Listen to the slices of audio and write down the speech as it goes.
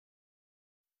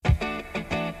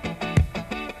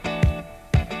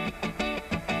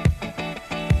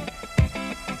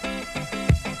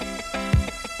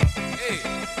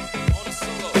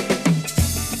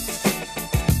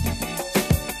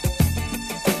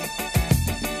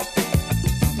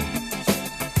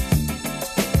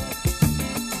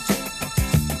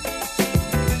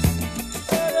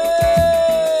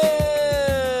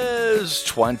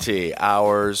20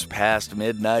 hours past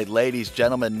midnight, ladies,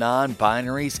 gentlemen,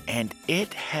 non-binaries, and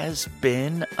it has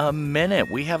been a minute.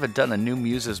 We haven't done a new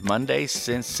Muses Monday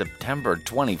since September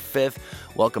 25th.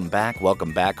 Welcome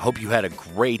back. Hope you had a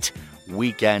great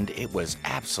weekend. It was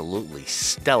absolutely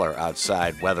stellar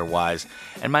outside weather-wise.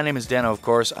 And my name is Dano, of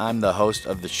course. I'm the host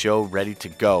of the show, ready to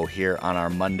go here on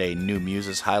our Monday New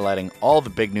Muses, highlighting all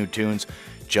the big new tunes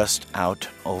just out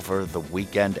over the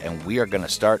weekend. And we are going to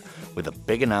start with a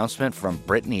big announcement from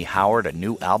Brittany Howard. A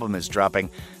new album is dropping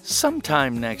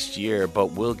sometime next year, but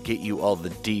we'll get you all the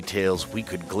details we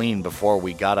could glean before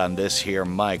we got on this here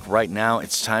mic. Right now,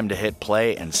 it's time to hit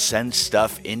play and send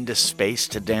stuff into space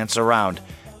to dance around.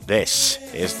 This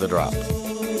is The Drop.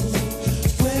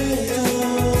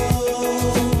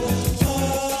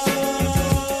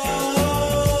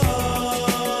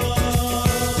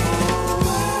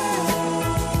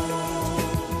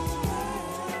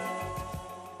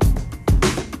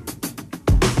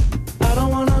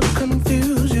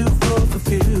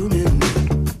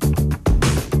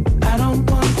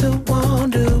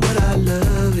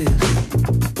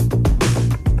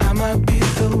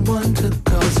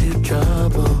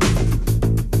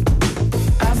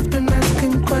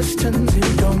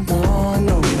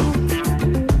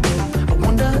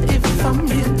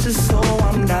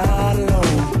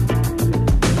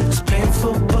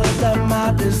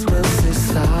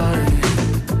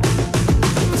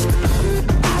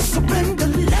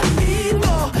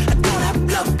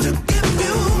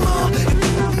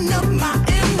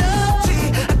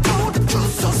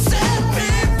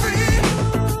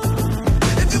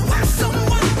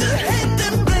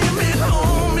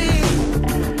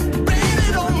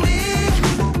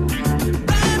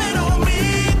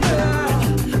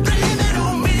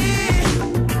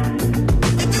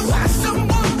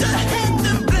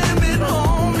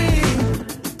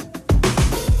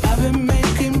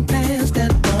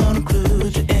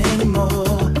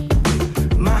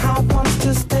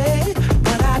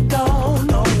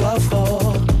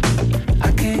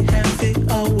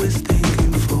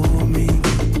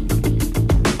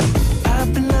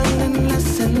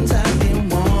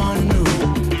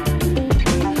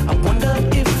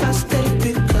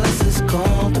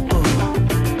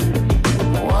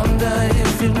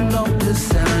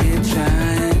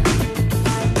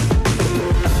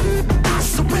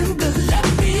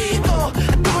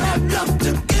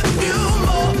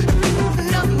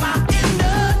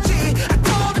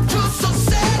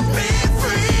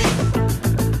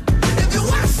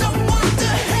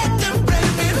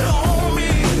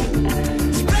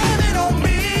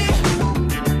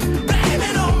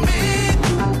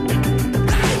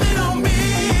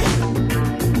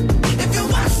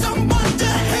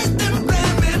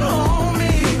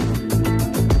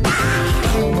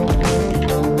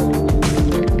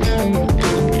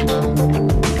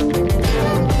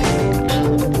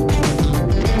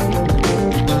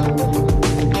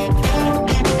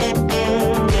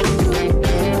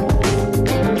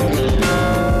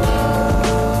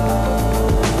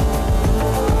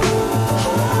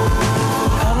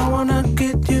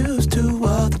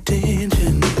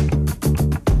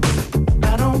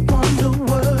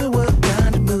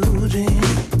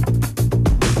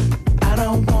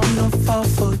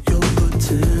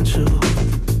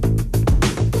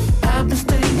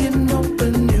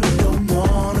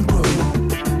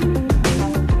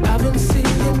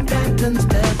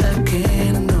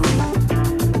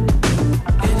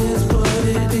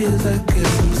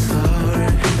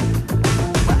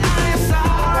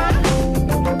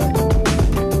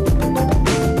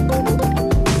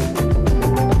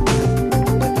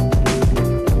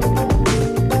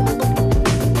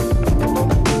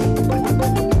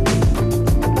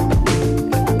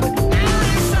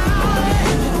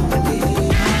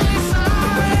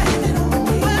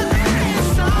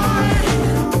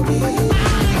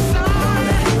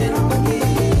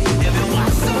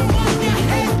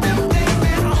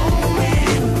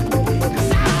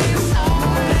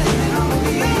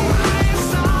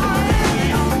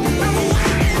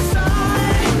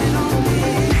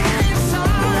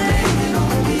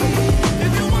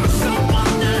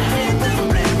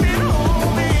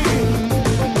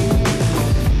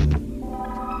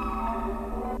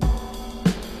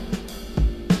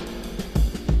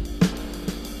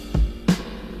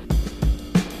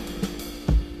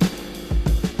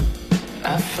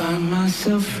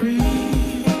 myself free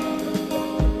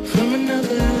from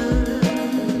another.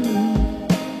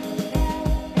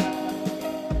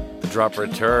 Drop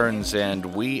returns, and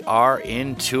we are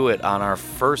into it on our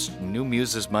first New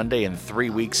Muses Monday in 3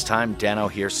 weeks' time. Dano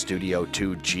here, Studio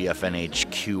 2,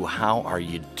 GFNHQ. How are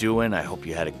you doing? I hope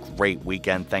you had a great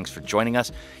weekend. Thanks for joining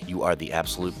us. You are the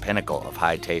absolute pinnacle of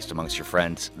high taste amongst your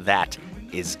friends. That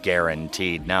is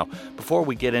guaranteed. Now, before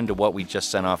we get into what we just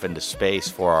sent off into space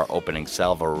for our opening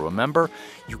salvo, remember,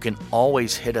 you can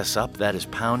always hit us up. That is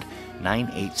pound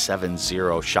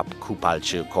 9870 shop Kupal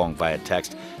Chiu Kong via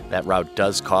text. That route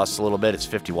does cost a little bit. It's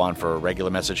 50 won for a regular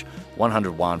message,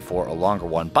 100 won for a longer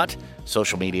one. But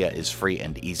social media is free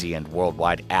and easy and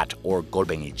worldwide at or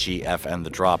Golbengi GFN The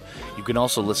Drop. You can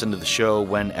also listen to the show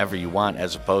whenever you want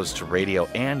as opposed to radio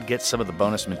and get some of the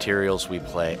bonus materials. We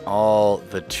play all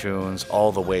the tunes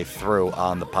all the way through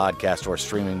on the podcast or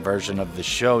streaming version of the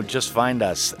show. Just find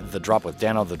us, The Drop with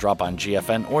Dano, The Drop on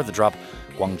GFN, or The Drop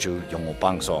Gwangju Yongwo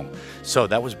Bangsong. So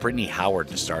that was Brittany Howard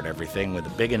to start everything with a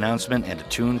big announcement and a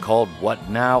tune called What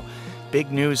Now? Big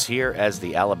news here as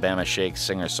the Alabama Shake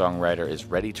singer-songwriter is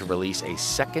ready to release a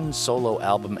second solo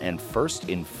album and first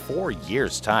in 4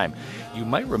 years' time. You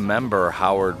might remember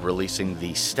Howard releasing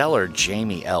the stellar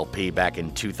Jamie LP back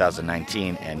in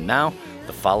 2019, and now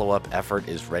the follow-up effort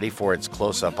is ready for its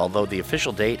close-up, although the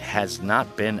official date has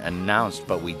not been announced,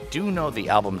 but we do know the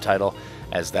album title,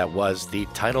 as that was the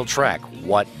title track,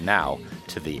 What Now?,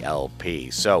 to the LP.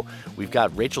 So we've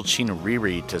got Rachel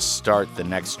Chinouriri to start the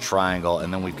next triangle,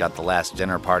 and then we've got The Last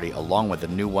Dinner Party along with a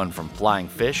new one from Flying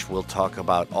Fish. We'll talk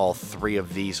about all three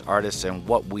of these artists and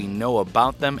what we know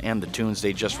about them and the tunes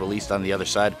they just released on the other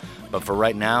side. But for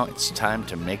right now, it's time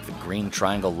to make the green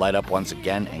triangle light up once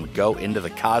again and go into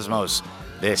the cosmos.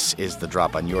 This is The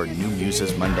Drop on your New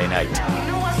Muses Monday night.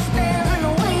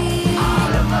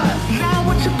 Now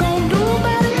what you gonna do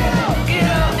about it?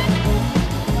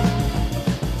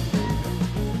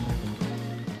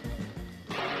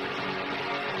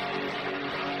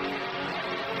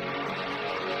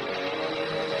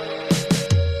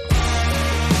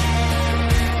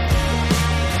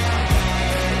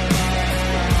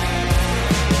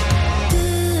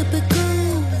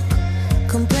 Typical,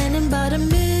 complaining about a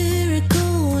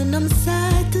miracle, and I'm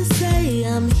sad to say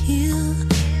I'm here.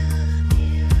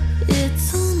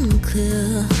 It's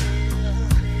unclear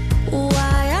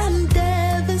why I'm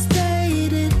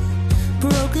devastated.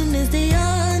 Broken is the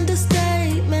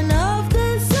understatement of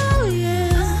this, oh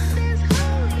yeah.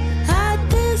 I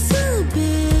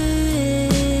disappear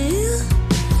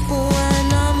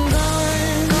when I'm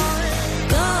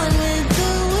gone with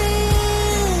the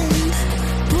wind,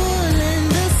 pulling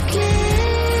the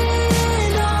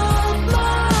skin off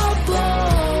my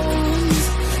bones.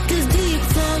 'Cause deep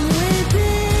from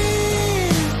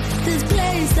within, this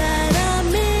place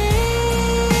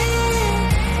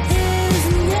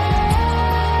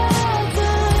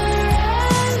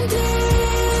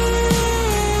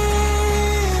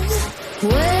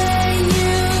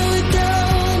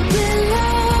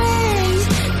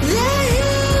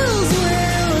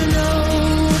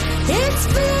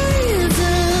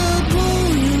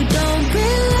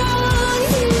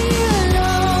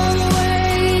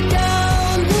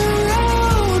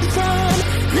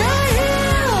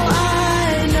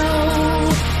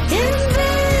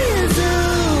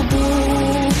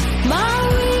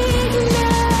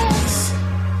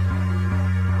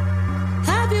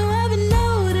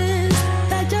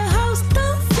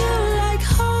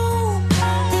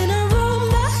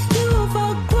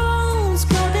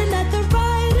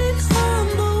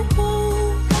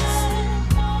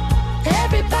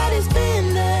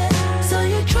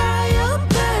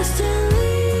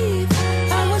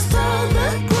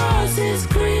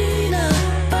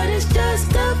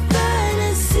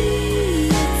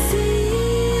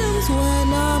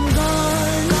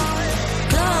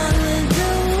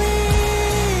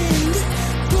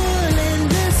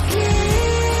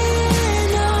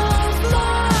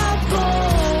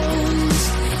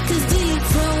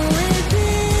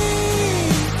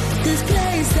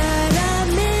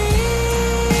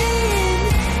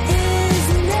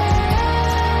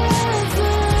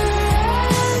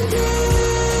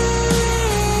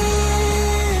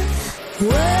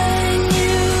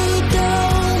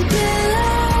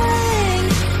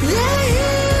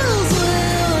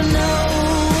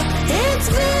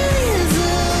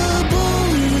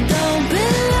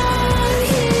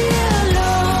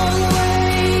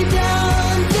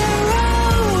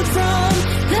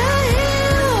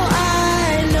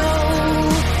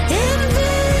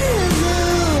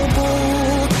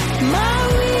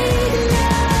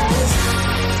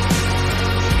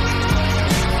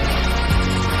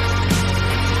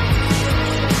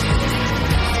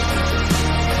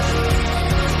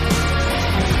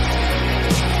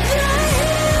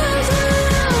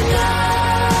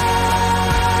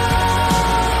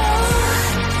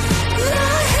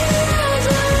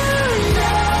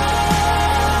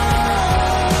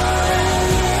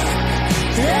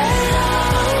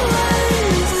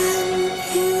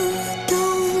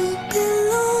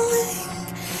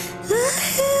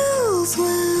others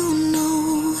will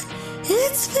know.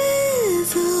 It's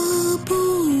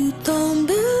visible, you don't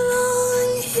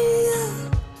belong here.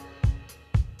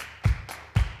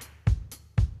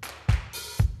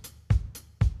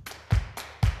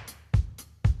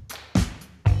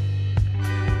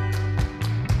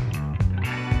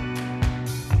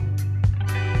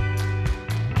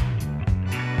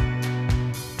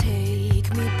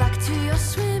 Take me back to your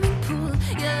swimming pool,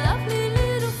 your lovely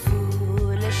little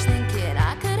foolish thinking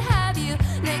I could have you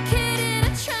naked in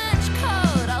a trench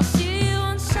coat. I'll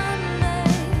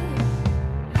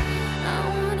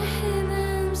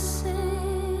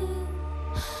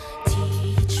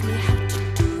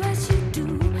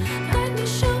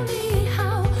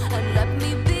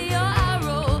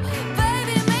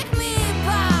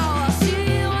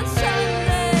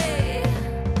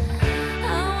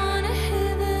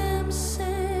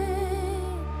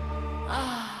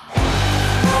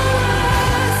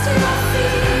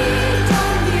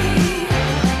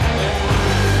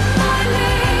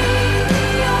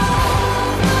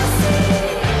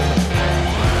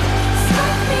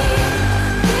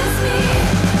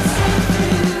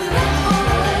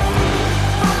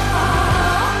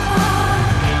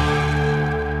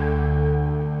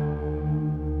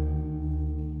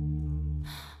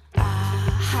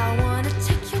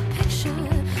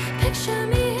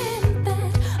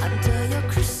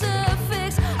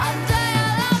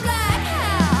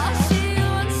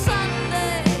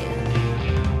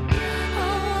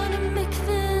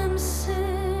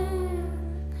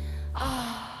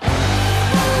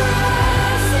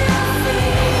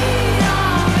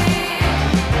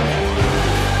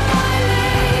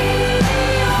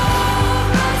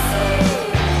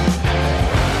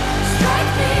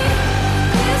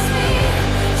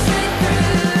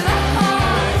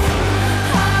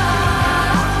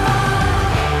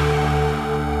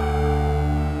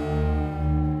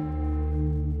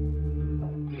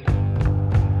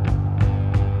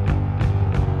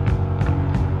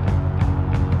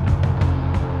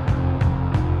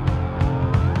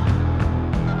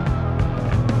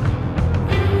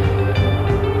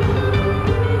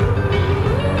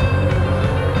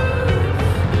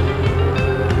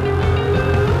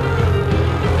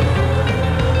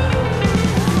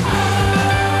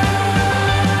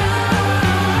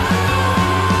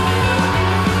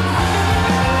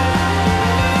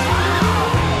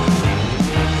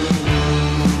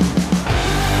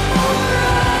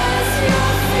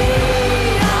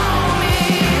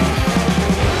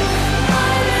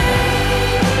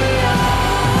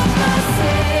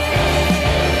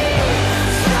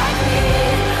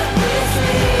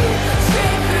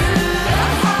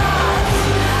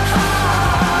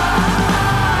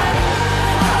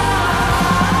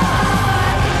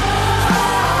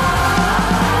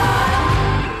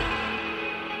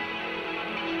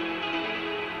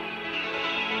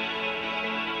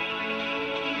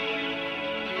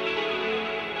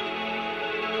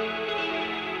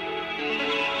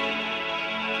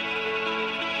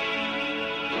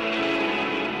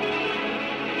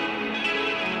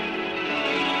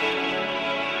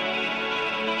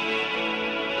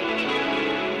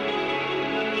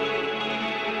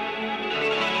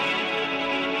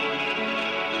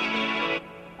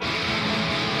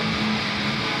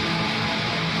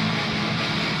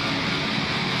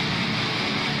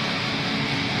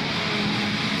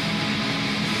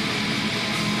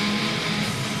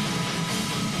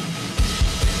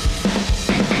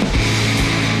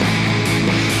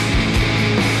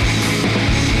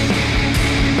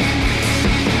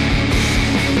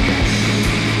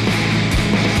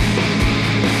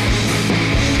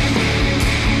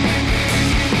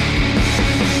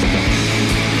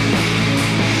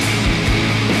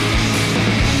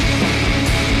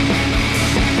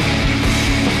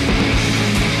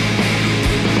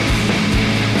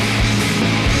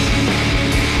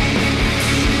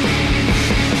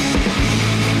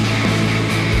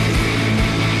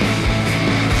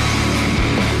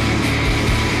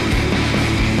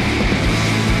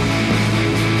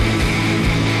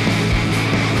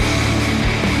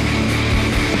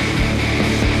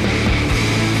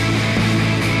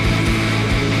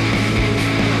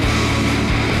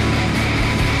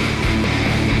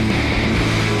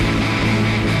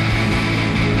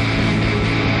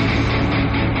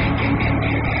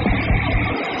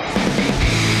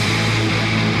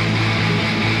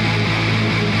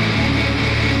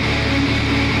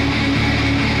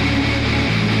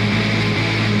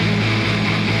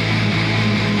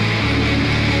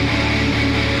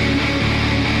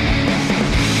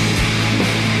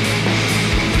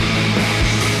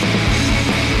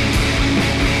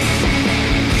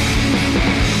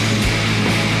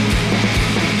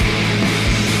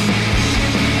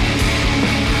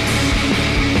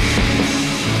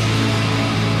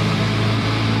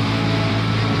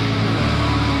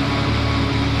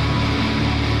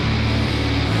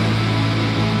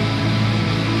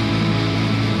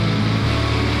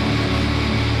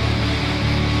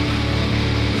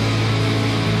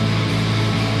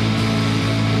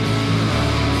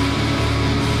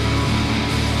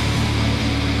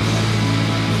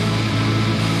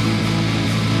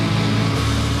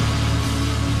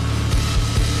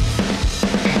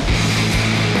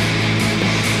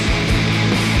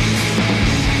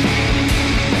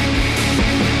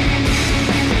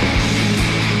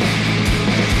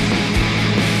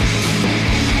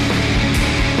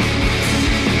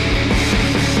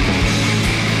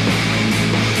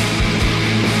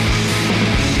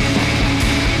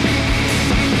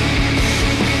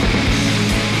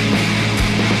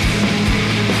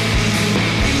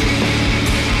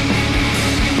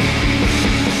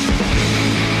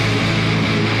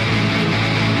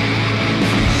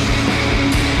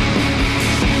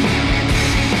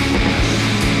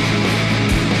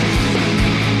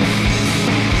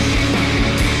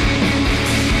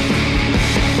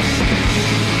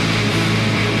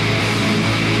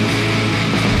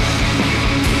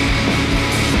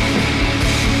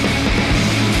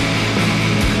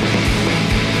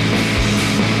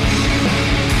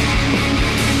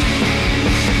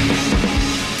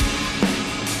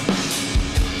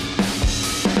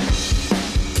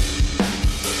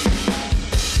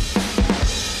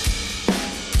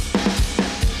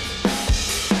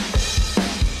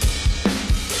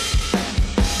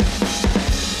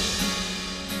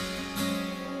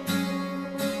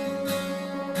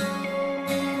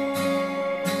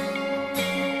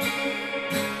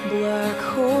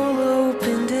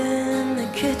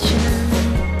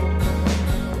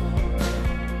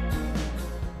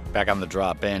back on the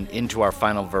drop and into our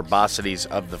final verbosities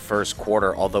of the first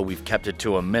quarter. Although we've kept it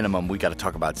to a minimum, we got to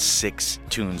talk about 6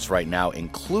 tunes right now,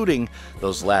 including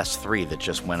those last 3 that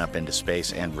just went up into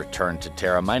space and returned to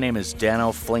Terra. My name is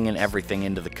Dano, flinging everything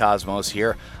into the cosmos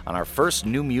here on our first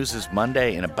New Muses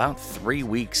Monday in about 3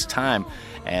 weeks' time.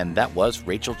 And that was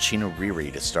Rachel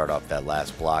Chinouriri to start off that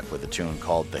last block with a tune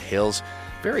called The Hills.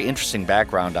 Very interesting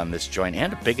background on this joint,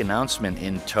 and a big announcement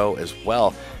in tow as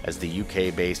well, as the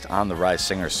UK-based On the Rise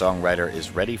singer-songwriter is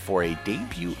ready for a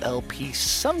debut LP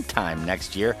sometime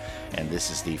next year, and this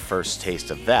is the first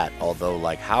taste of that, although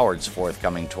like Howard's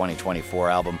forthcoming 2024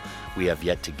 album, we have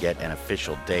yet to get an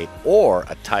official date or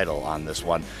a title on this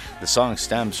one. The song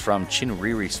stems from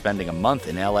Chinouriri spending a month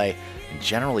in LA and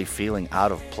generally feeling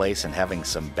out of place and having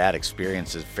some bad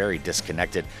experiences, very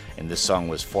disconnected, and this song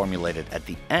was formulated at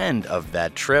the end of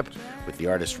that trip, with the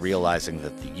artist realizing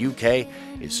that the UK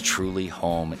is truly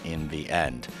home in the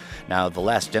end. Now, The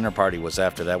Last Dinner Party was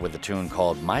after that with a tune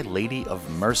called My Lady of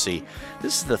Mercy.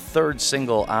 This is the 3rd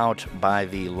single out by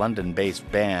the London-based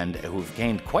band, who've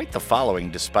gained quite the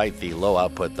following despite the low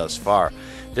output thus far.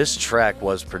 This track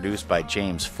was produced by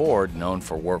James Ford, known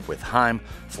for work with Haim,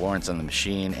 Florence and the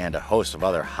Machine, and a host of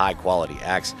other high-quality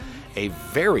acts. A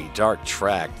very dark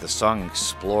track. The song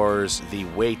explores the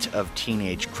weight of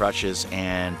teenage crushes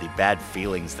and the bad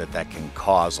feelings that can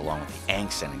cause, along with the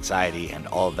angst and anxiety and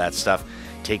all of that stuff,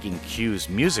 taking cues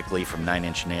musically from Nine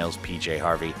Inch Nails, PJ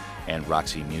Harvey, and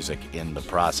Roxy Music in the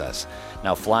process.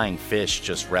 Now, Flying Fish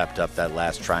just wrapped up that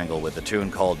last triangle with a tune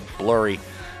called Blurry.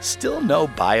 Still no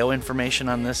bio information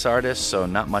on this artist, so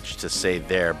not much to say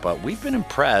there, but we've been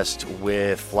impressed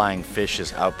with Flying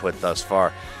Fish's output thus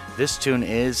far. This tune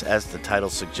is, as the title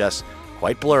suggests,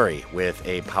 quite blurry, with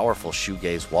a powerful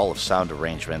shoegaze wall of sound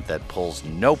arrangement that pulls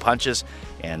no punches,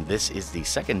 and this is the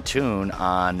second tune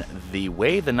on The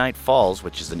Way the Night Falls,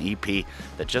 which is an EP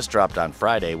that just dropped on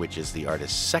Friday, which is the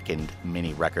artist's second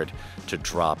mini record to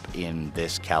drop in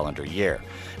this calendar year.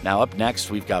 Now up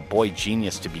next, we've got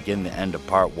boygenius to begin the end of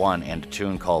part 1 and a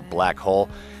tune called Black Hole.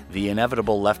 The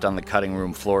inevitable Left on the Cutting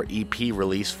Room Floor EP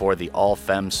release for the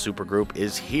all-femme supergroup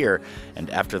is here, and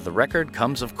after the record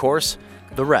comes, of course,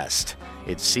 the rest.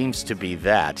 It seems to be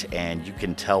that, and you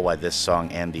can tell why this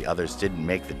song and the others didn't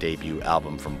make the debut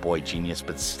album from boygenius,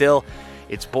 but still,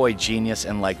 it's boygenius,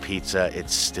 and like pizza,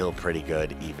 it's still pretty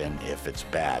good, even if it's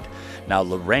bad. Now,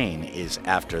 Lorraine is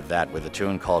after that with a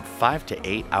tune called 5 to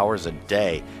 8 Hours a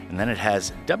Day, and then it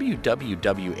has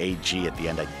WWwaG at the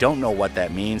end. I don't know what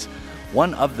that means.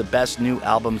 One of the best new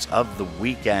albums of the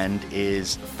weekend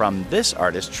is from this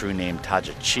artist, true name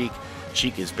Taja Cheek.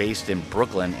 Cheek is based in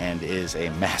Brooklyn and is a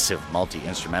massive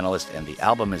multi-instrumentalist, and the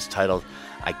album is titled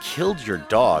I Killed Your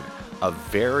Dog, a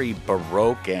very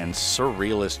baroque and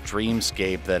surrealist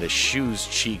dreamscape that eschews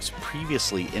Cheek's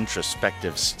previously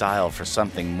introspective style for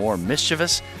something more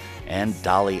mischievous and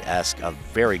Dolly-esque. A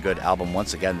very good album.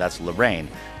 Once again, that's Lorraine.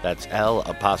 That's L''RAIN.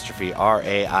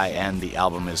 The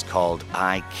album is called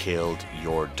I Killed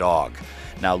Your Dog.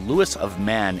 Now, Lewis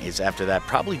OfMan is after that,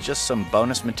 probably just some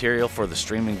bonus material for the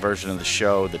streaming version of the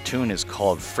show. The tune is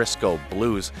called Frisco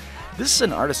Blues. This is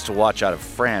an artist to watch out of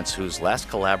France whose last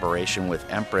collaboration with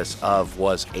Empress of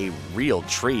was a real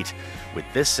treat. With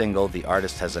this single, the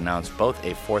artist has announced both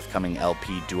a forthcoming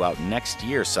LP due out next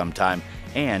year sometime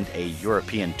and a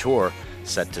European tour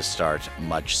set to start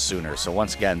much sooner. So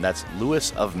once again, that's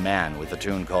Lewis OfMan with a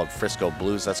tune called Frisco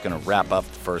Blues. That's going to wrap up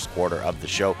the first quarter of the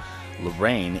show.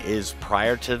 Lorraine is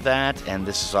prior to that, and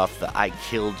this is off the I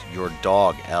Killed Your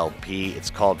Dog LP. It's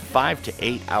called 5 to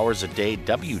 8 Hours a Day,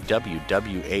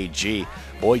 WWwaG.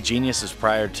 boygenius is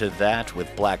prior to that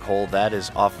with Black Hole. That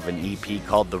is off of an EP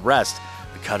called The Rest,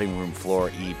 the Cutting Room Floor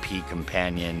EP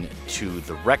companion to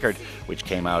the record, which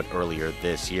came out earlier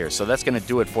this year. So that's going to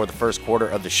do it for the first quarter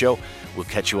of the show. We'll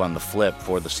catch you on the flip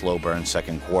for the slow burn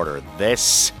second quarter.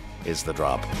 This is The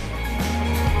Drop.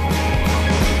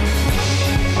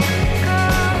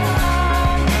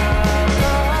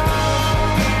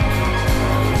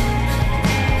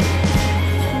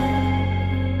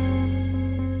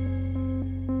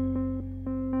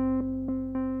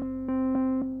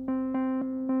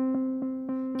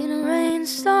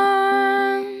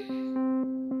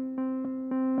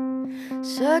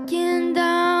 Sucking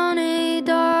down a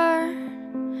dart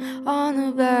on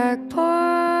the back porch.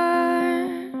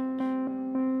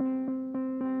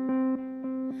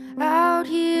 Out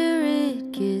here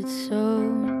it gets so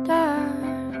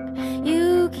dark.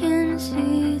 You can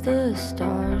see the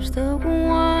stars, the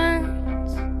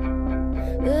ones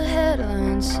the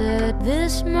headline said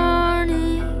this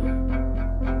morning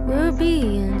we're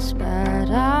being spat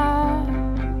out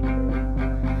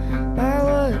by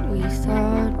what we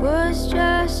thought was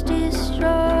just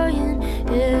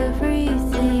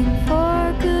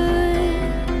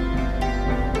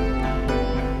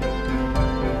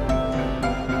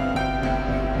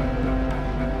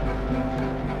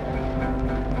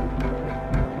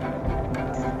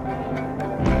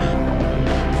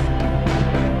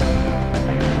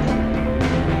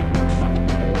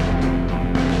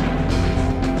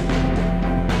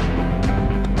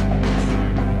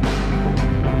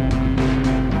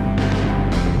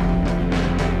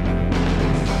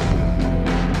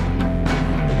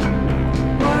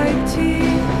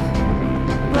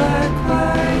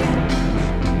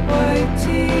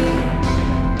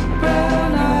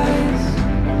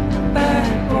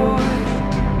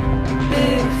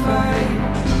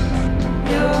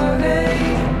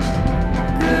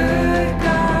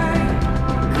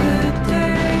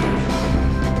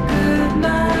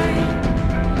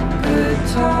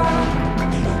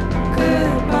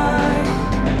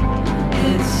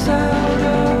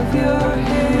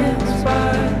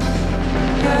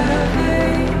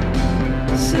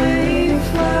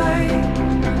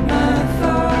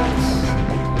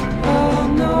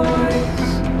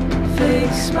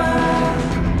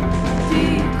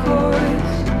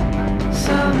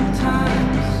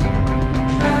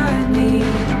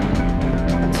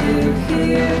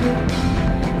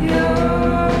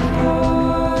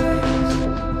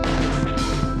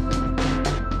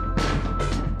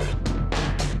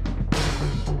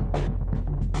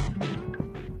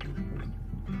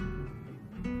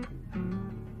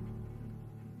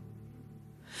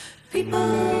People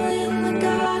in the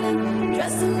garden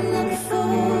dressing up for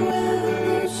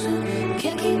revolution.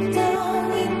 Can't keep down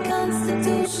with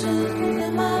constitution.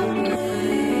 Am I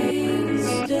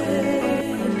wasted?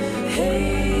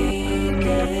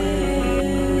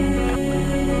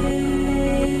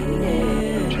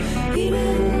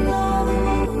 Keeping all the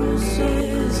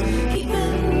voices,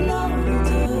 keeping all the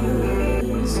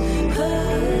doors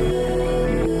closed.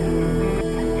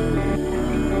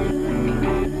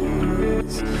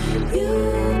 You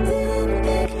didn't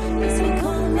think this would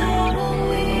come out.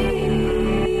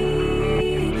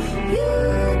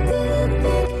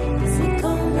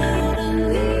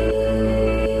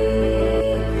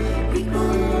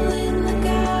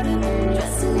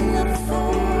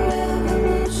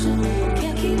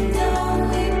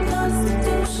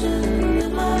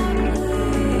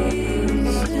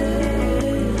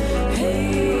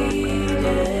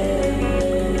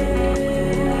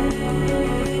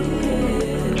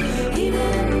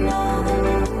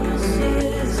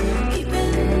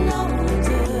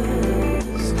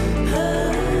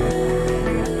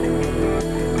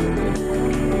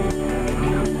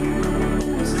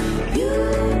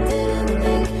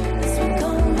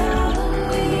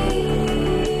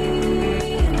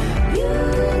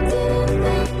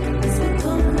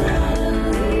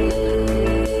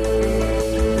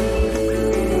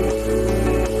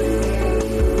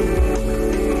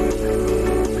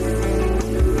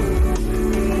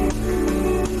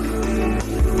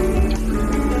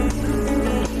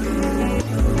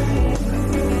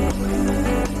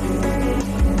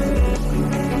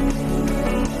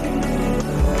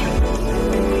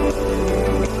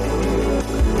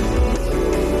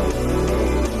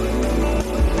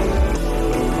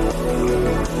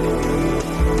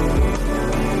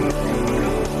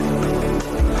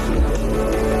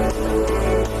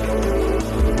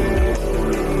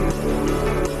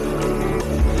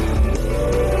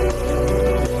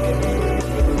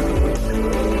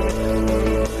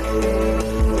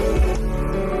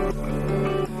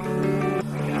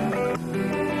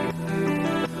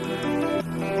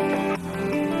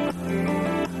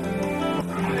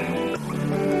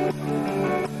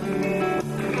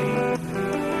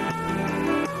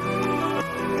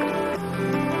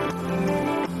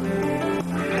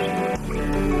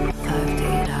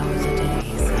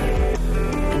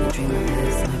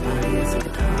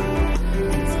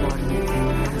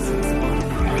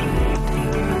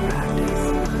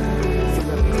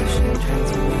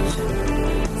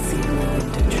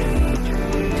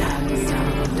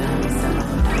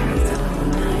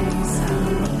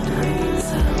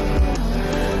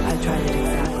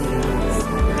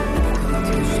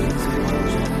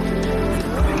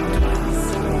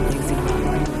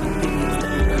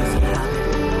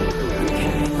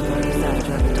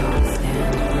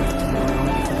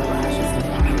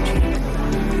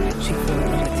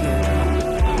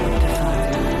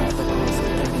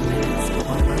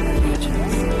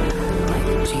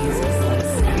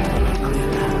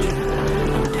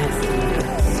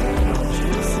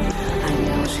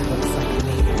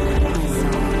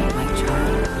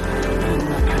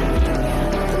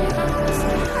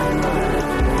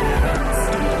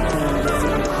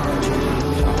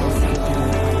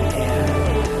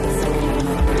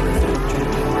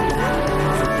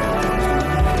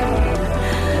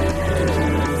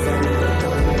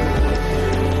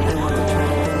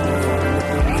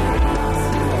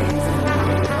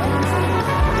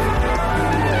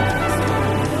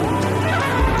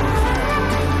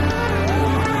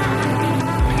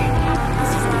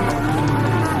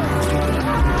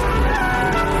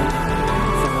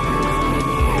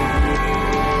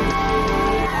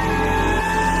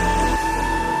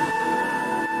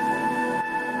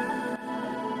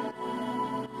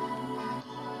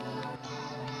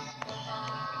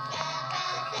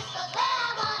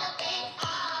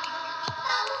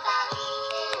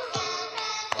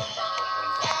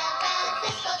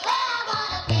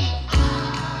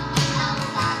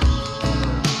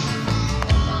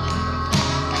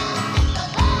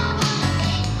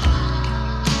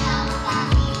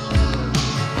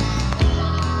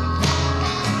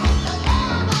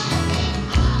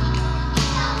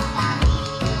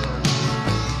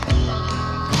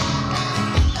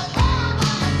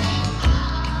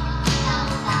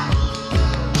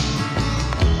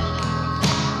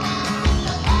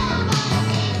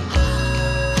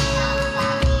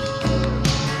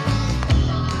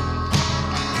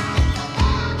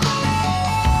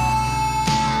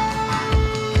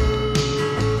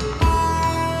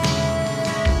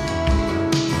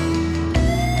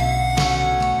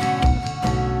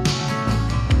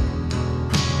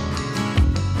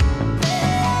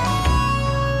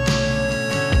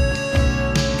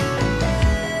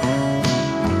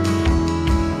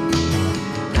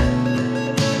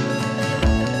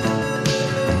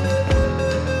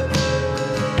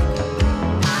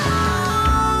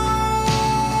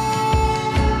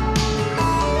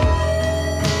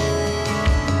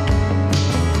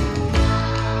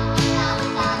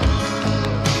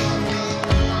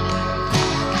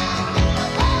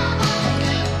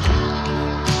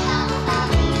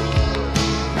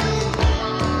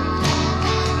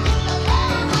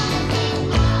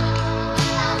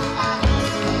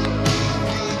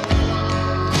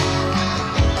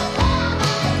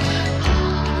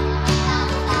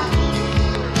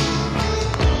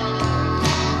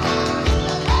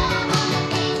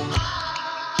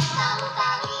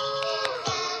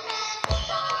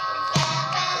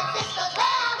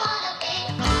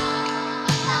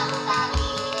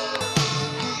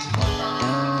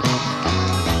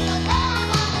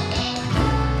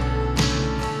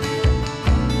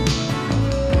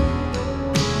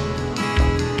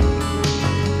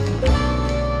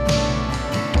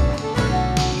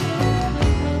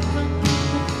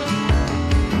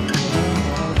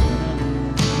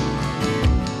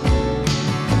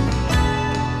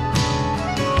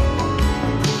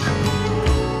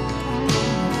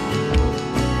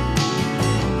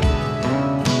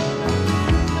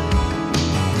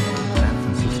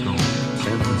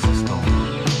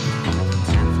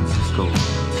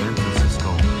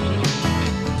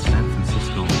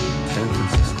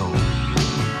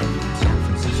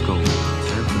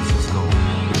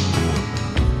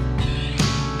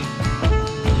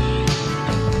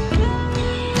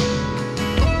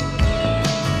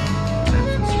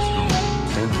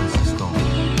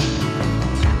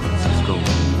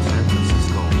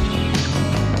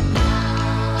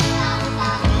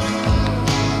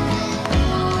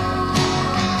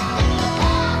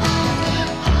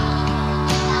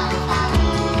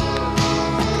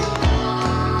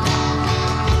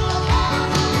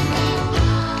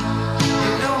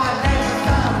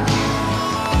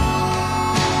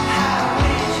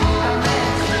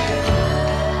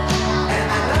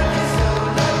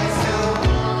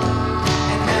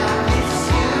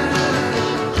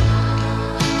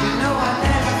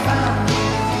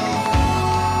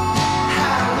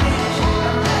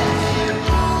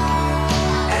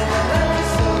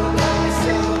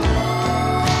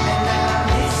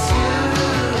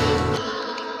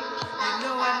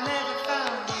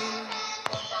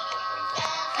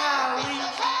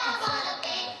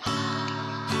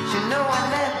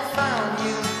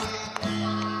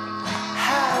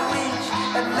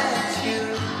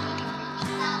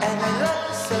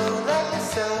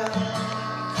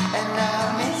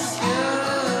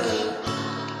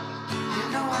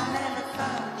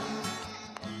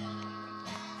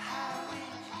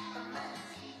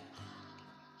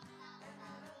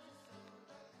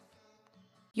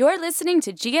 You're listening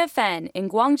to GFN in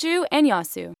Gwangju and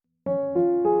Yeosu.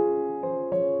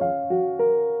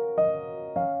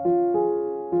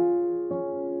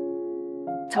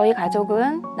 저희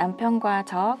가족은 남편과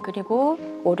저 그리고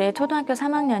올해 초등학교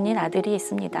 3학년인 아들이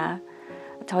있습니다.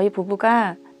 저희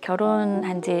부부가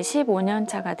결혼한 지 15년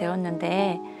차가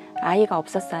되었는데 아이가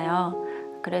없었어요.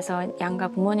 그래서 양가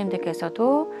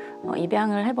부모님들께서도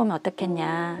입양을 해보면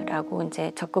어떻겠냐라고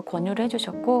이제 적극 권유를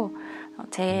해주셨고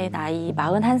제 나이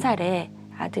 41살에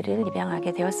아들을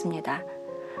입양하게 되었습니다.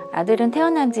 아들은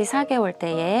태어난 지 4개월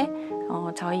때에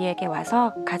저희에게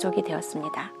와서 가족이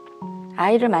되었습니다.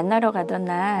 아이를 만나러 가던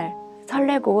날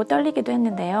설레고 떨리기도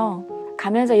했는데요.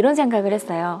 가면서 이런 생각을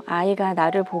했어요. 아이가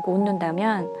나를 보고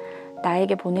웃는다면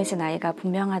나에게 보내신 아이가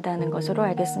분명하다는 것으로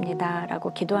알겠습니다.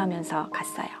 라고 기도하면서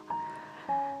갔어요.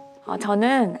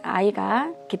 저는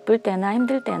아이가 기쁠 때나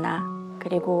힘들 때나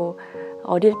그리고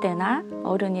어릴 때나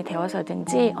어른이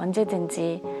되어서든지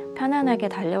언제든지 편안하게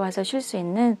달려와서 쉴 수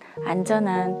있는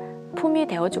안전한 품이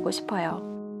되어주고 싶어요.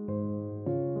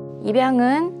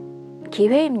 입양은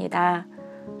기회입니다.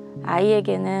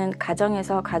 아이에게는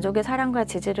가정에서 가족의 사랑과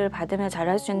지지를 받으며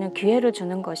자랄 수 있는 기회를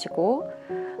주는 것이고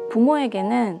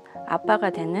부모에게는 아빠가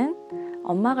되는,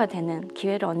 엄마가 되는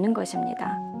기회를 얻는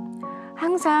것입니다.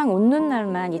 항상 웃는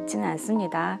날만 있지는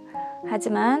않습니다.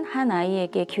 하지만 한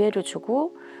아이에게 기회를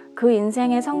주고 그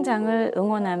인생의 성장을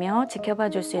응원하며 지켜봐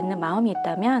줄 수 있는 마음이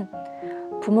있다면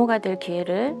부모가 될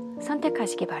기회를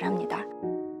선택하시기 바랍니다.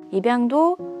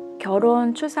 입양도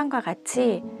결혼, 출산과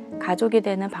같이 가족이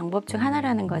되는 방법 중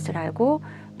하나라는 것을 알고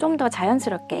좀 더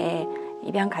자연스럽게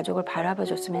입양 가족을 바라봐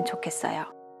줬으면 좋겠어요.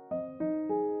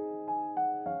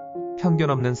 편견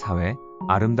없는 사회,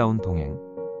 아름다운 동행.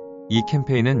 이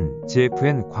캠페인은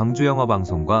GFN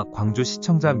광주영어방송과 광주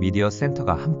시청자 미디어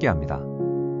센터가 함께합니다.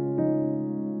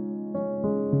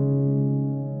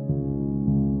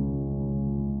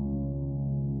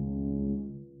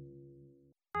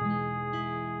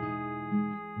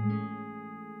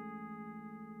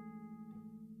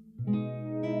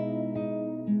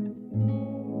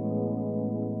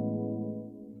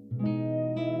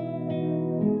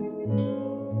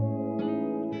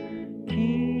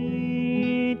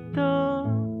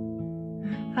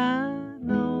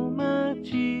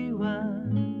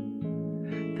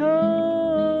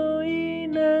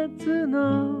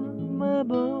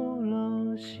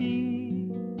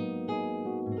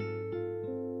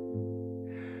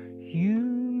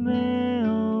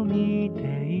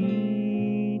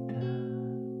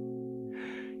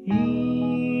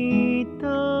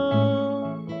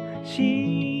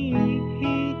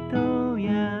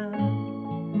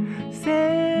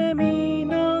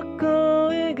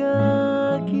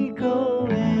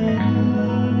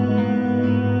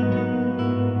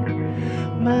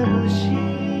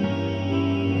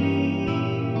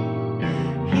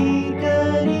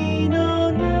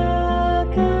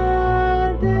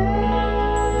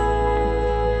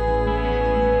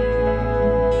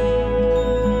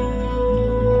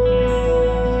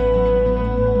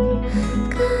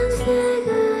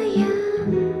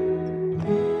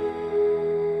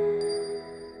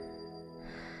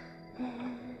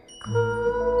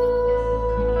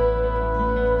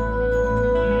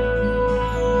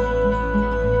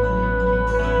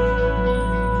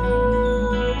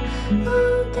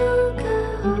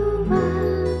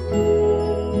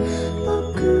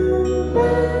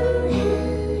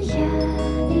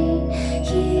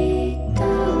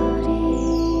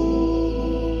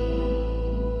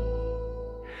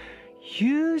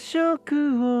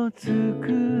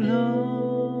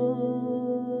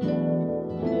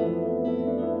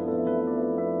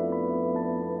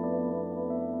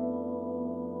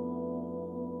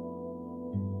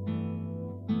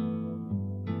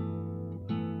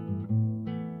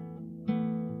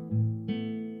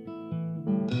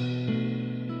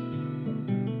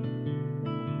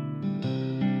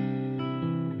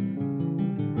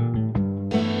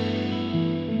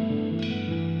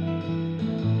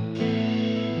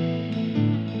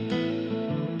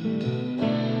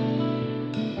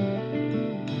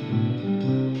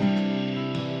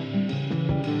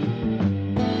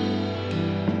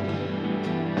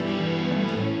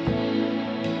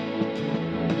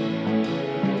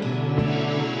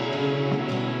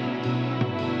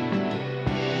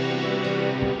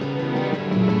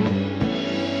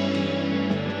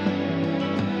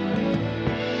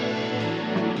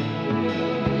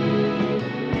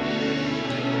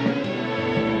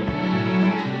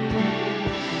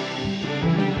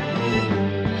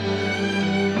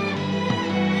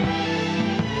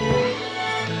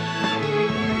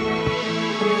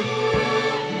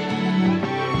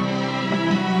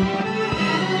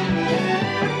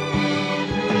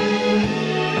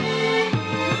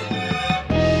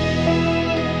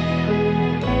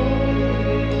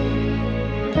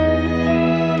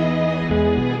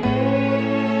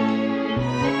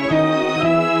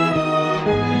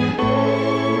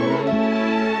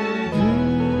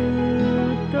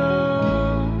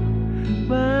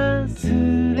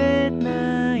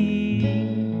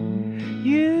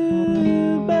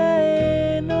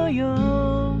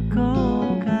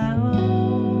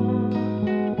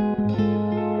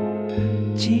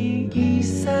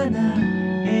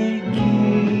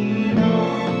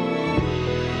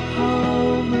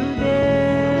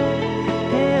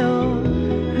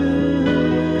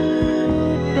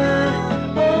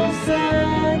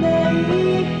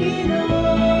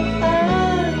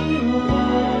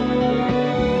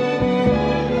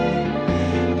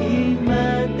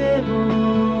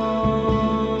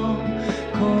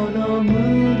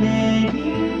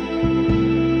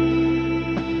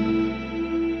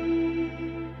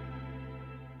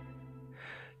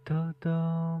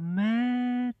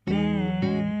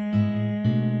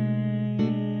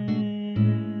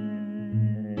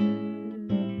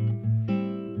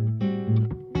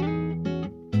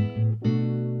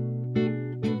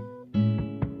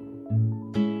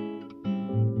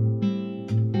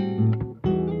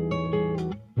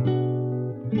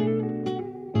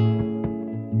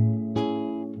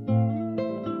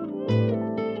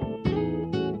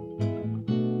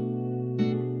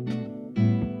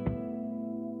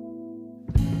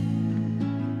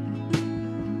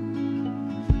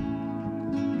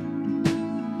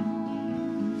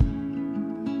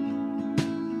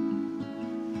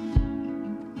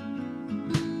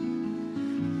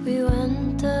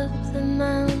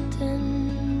 mountain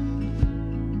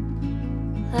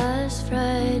last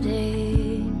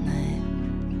Friday night.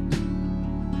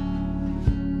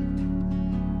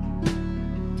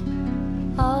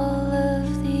 All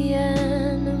of the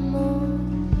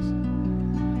animals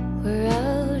were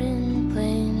out in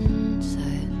plain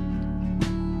sight.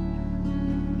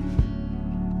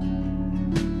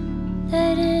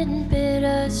 They didn't bid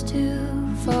us to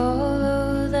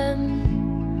follow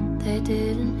them, they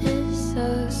didn't hiss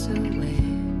us away.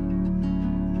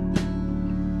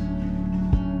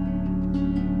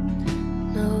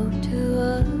 No to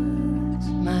us,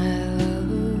 my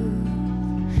love,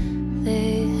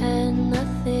 they had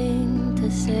nothing to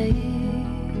say.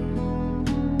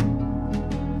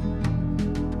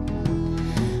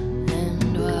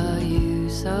 And while you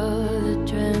saw the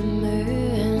tremor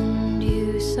and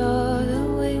you saw the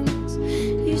wings,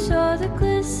 you saw the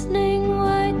glistening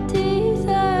white teeth,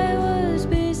 I was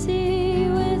busy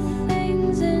with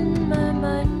things in my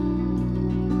mind.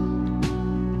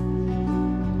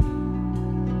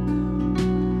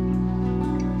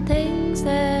 Things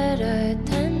that I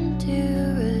tend to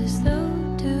as though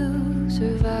to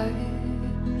survive.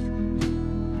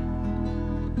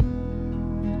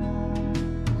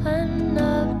 I'm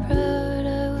not proud I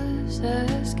was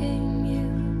asking you,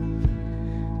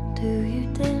 do you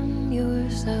dim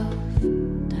yourself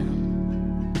down?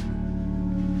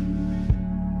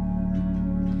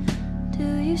 Do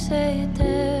you say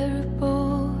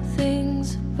terrible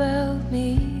things about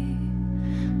me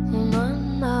when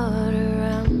I'm not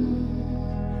around?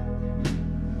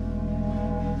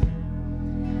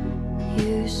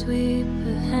 You sweep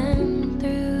a hand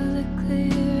through the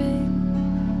clearing,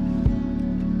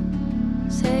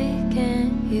 say,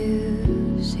 can't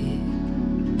you see?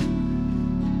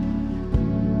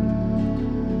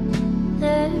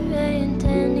 There ain't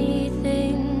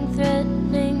anything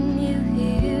threatening you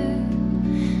here,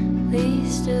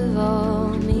 least of all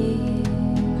me.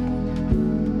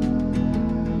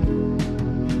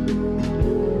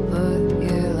 Put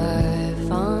your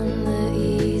life on the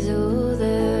easel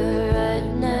there right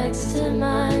next to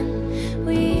mine.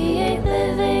 We ain't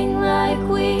living like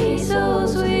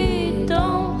weasels, we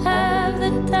don't have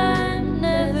the time,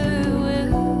 never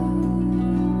will.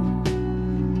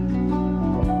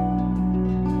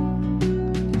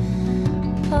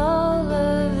 All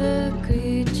of the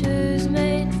creatures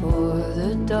made for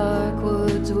the dark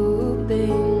woods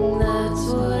whooping, that's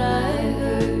what I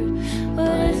heard. What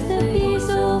if the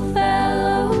easel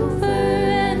fell over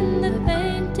and the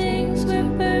paintings were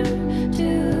burned to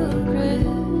a crisp?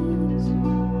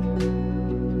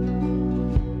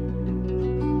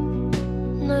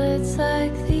 Nights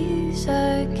like these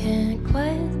I can't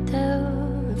quite tell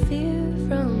the fear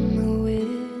from the wish.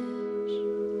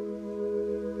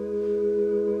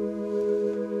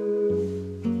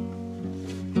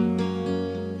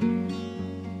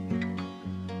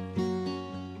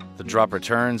 The drop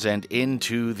returns, and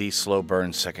into the slow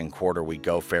burn second quarter we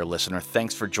go, fair listener.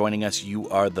 Thanks for joining us. You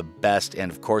are the best.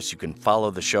 And of course, you can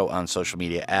follow the show on social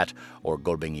media at or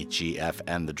WWwaG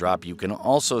and The Drop. You can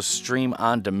also stream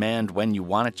on demand when you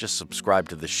want it. Just subscribe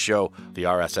to the show. The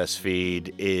RSS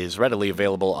feed is readily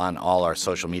available on all our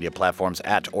social media platforms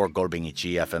at or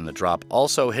WWwaG and The Drop.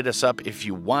 Also, hit us up if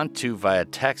you want to via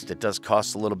text. It does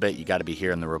cost a little bit. You got to be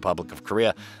here in the Republic of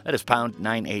Korea. That is pound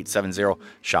 9870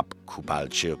 shop Kupal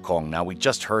Chilkong. Now, we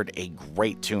just heard a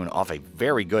great tune off a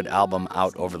very good album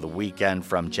out over the weekend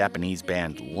from Japanese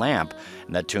band Lamp,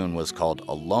 and that tune was called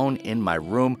Alone in My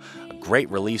Room. A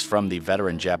great release from the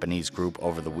veteran Japanese group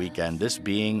over the weekend, this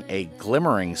being a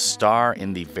glimmering star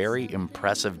in the very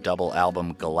impressive double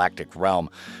album Galactic Realm.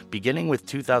 Beginning with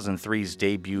 2003's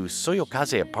debut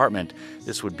Soyokaze Apartment,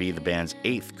 this would be the band's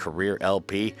 8th career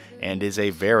LP and is a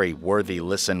very worthy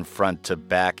listen front to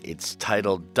back. It's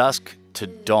titled Dusk to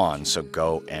Dawn, so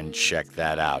go and check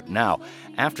that out. Now,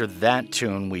 after that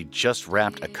tune, we just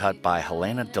wrapped a cut by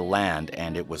Helena Deland,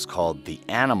 and it was called The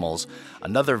Animals.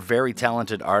 Another very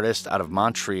talented artist out of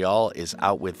Montreal is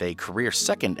out with a career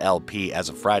second LP as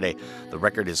of Friday. The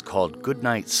record is called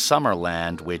Goodnight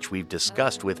Summerland, which we've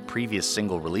discussed with previous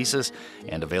single releases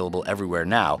and available everywhere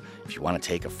now if you want to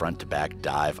take a front-to-back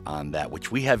dive on that, which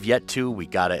we have yet to, we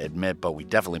gotta admit, but we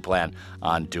definitely plan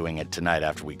on doing it tonight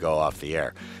after we go off the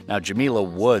air. Now, Jamila Jamila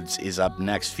Woods is up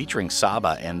next, featuring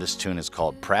Saba, and this tune is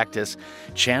called Practice,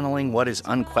 channeling what is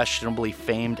unquestionably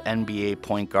famed NBA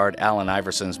point guard Allen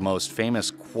Iverson's most famous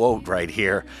quote right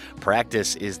here.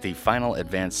 Practice is the final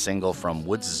advanced single from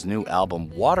Woods' new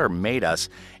album Water Made Us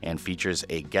and features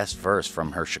a guest verse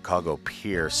from her Chicago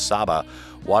peer Saba.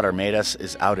 Water Made Us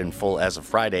is out in full as of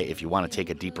Friday if you want to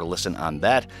take a deeper listen on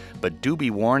that, but do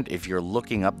be warned if you're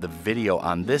looking up the video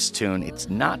on this tune, it's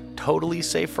not totally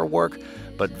safe for work,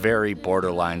 but very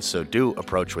borderline, so do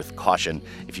approach with caution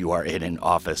if you are in an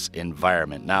office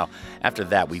environment. Now, after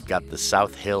that, we've got the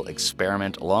South Hill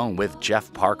Experiment along with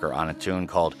Jeff Parker on a tune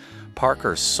called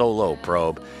Parker's Solo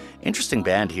Probe. Interesting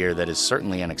band here that is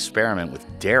certainly an experiment with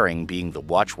daring being the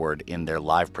watchword in their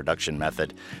live production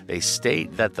method. They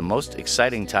state that the most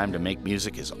exciting time to make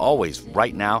music is always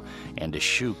right now and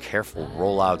eschew careful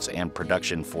rollouts and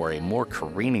production for a more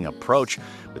careening approach,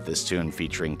 with this tune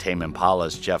featuring Tame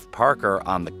Impala's Jeff Parker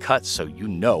on the cut, so you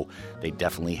know they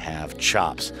definitely have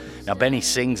chops. Now, Benny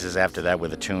Sings is after that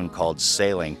with a tune called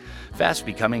Sailing. Fast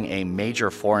becoming a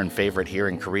major foreign favorite here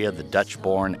in Korea, the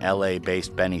Dutch-born,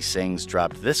 LA-based Benny Sings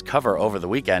dropped this cover over the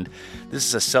weekend. This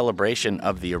is a celebration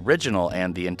of the original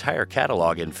and the entire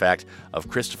catalog, in fact, of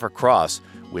Christopher Cross,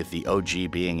 with the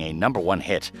OG being a #1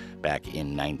 hit back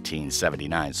in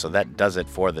 1979. So that does it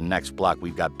for the next block.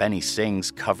 We've got Benny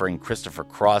Sings covering Christopher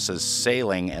Cross's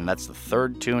Sailing, and that's the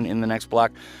third tune in the next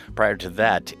block. Prior to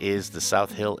that is the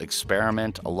South Hill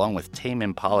Experiment, along with Tame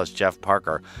Impala's Jeff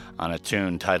Parker on a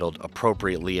tune titled,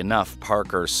 appropriately enough,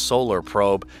 Parker's Solar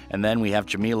Probe. And then we have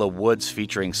Jamila Woods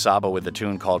featuring Saba with a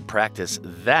tune called Practice.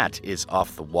 That is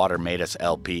off the Water Made Us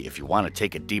LP if you want to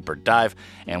take a deeper dive.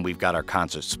 And we've got our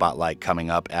concert spotlight coming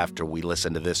up after we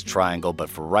listen to this triangle. But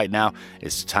for right now,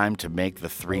 it's time to make the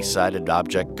three-sided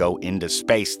object go into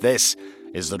space. This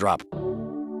is The Drop.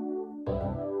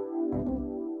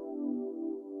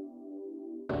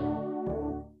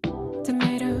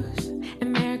 Tomatoes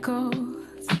and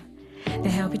marigolds, they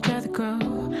help each other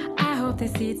grow. I hope the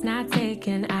seed's not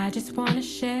taken. I just wanna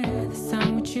share the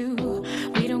sun with you.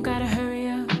 We don't gotta hurry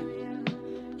up.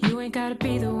 You ain't gotta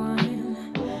be the one.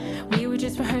 We were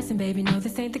just rehearsing, baby. No,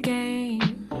 this ain't the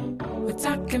game. We're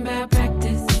talking about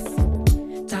practice.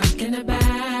 Talking about.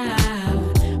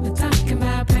 We're talking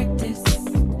about practice.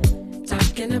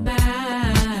 Talking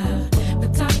about.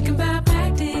 We're talking about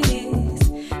practice.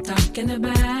 Talking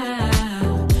about.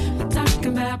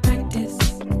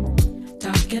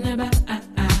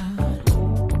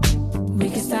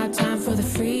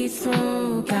 Free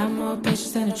throw, got more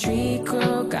patience than a tree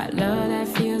grow. Got love that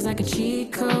feels like a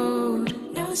cheat code.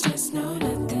 No stress, no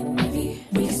nothing heavy.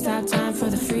 We can stop time for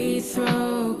the free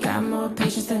throw. Got more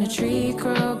patience than a tree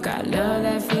grow. Got love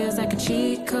that feels like a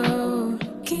cheat code.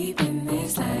 Keeping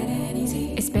this light and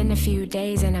easy. It's been a few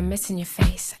days and I'm missing your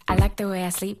face. I like the way I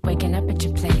sleep, waking up at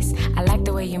your place. I like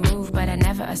the way you move, but I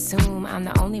never assume I'm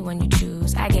the only one you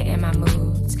choose. I get in my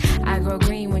moods. I grow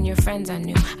green when your friends are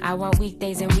new. I want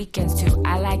weekdays and weekends too.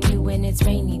 I like you when it's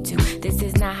rainy too. This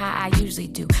is not how I usually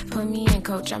do. Put me in,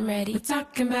 coach, I'm ready. We're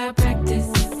talking about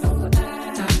practice.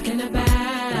 Talking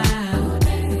about.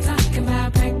 We're talking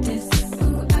about practice.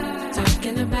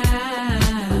 Talking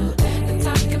about. We're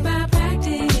talking about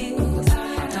practice.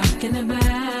 Talking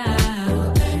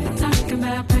about. We're talking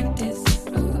about practice.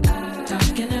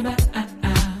 Talking about.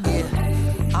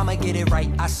 Yeah, I'ma get it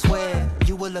right, I swear.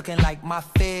 You were looking like my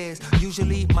fears.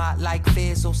 Usually my like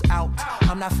fizzles out.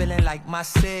 I'm not feeling like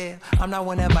myself. I'm not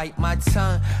one to bite my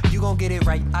tongue. You gon' get it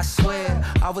right, I swear.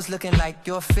 I was looking like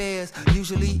your fears.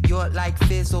 Usually your like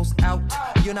fizzles out.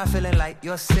 You're not feeling like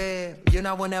yourself. You're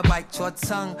not one to bite your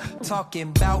tongue.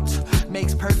 Talking bout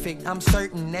makes perfect. I'm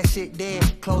certain that shit dead.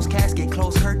 Closed casket,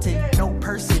 closed curtain. No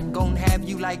person gon' have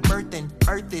you like birthing.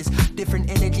 Earth is different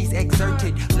energies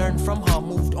exerted. Learn from her,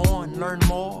 moved on, learn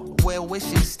more. Well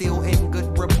wishes still in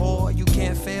good rapport. You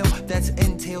can't fail, that's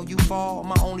until you fall.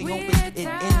 My only hope is it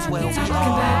ends well. We Talking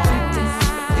about practice.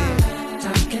 Yeah.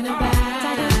 Talking about.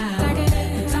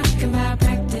 Talking about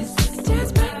practice.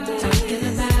 Just practice. Talking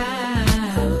about.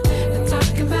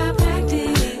 Talking about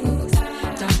practice.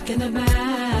 Talking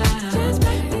about. Just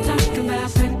practice. Talking about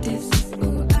practice.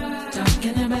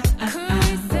 Talking about.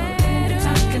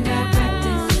 Talking about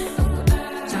practice.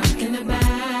 Talking about.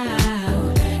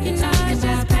 You're talking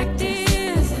about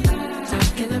practice.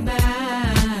 Talking about.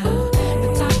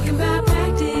 We're talking about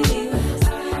practice.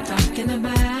 Talking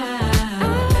about.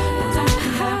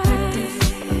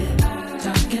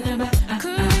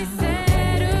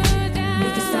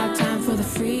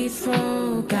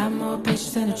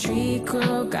 And a tree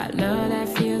grow. Got love that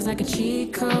feels like a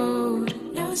cheat code.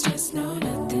 No stress, no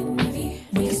nothing heavy.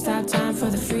 We can stop time for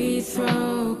the free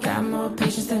throw. Got more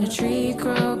patience than a tree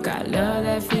grow. Got love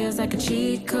that feels like a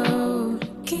cheat code.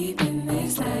 Keeping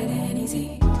this light and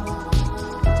easy.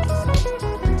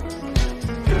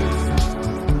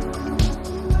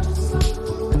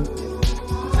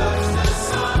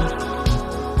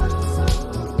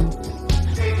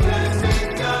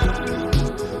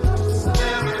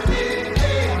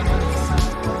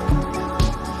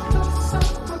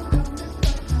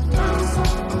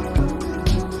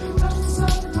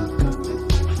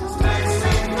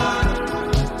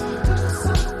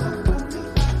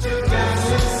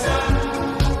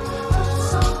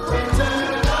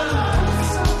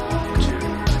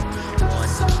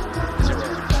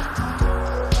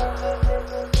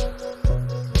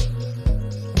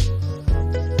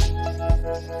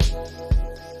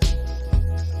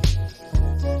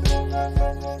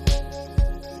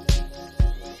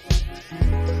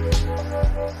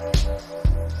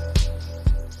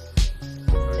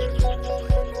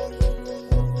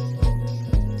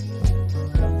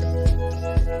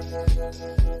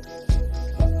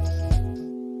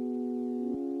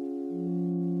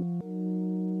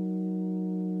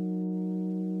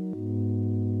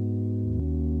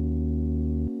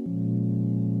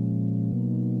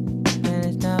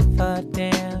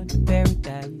 Down to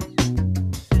paradise,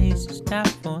 please it's not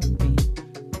for me.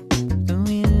 The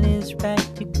wheel is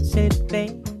right, you can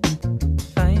celebrate,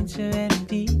 find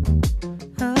serenity.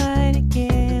 Hard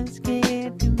again,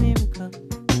 scared the miracle.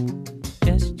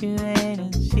 Just you wait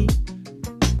and see.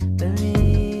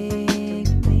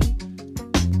 Believe me,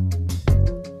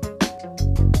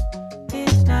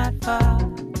 it's not far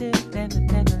to the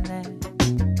Netherlands.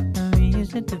 No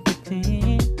reason to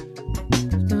pretend.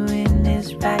 The wind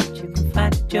is right, you can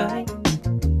find joy,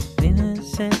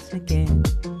 innocence again.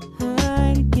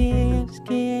 Hard again,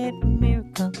 scared the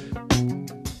miracle.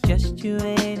 Just you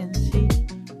wait and see.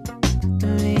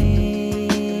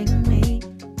 Believe me.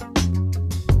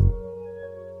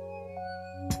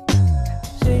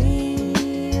 Say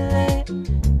it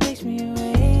makes me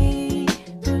wait.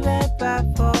 The red by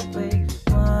four breaks,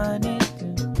 want it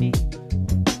to be.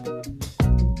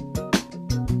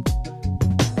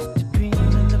 The dream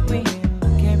and the wind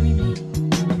will carry me.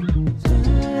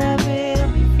 Soon I will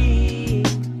be free.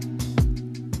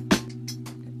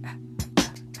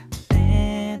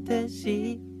 Fantasy,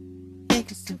 think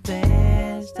it's the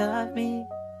best of me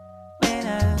when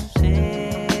I'm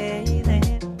sailing.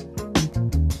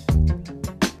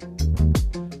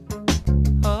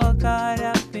 All caught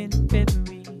up in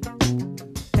memory.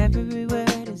 Every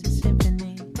word is a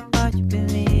symphony. Won't you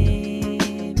believe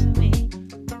in me?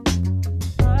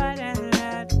 More than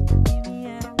that, give me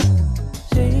a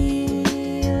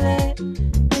sailing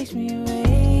makes me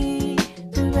wait.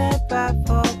 The red by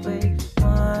four breaks,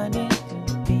 want it to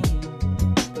be.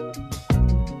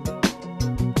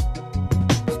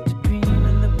 The dream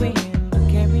and the wind will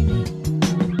carry me.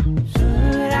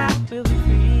 Soon I will be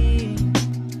free.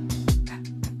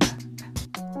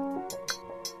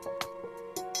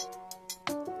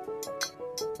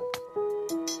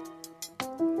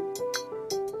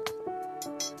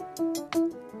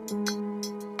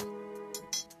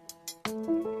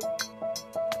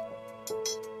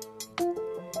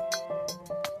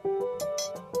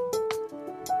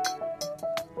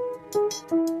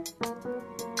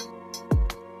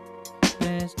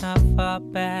 It's not far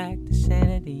back to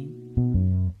sanity.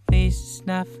 Face is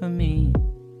not for me.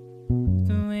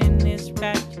 The wind is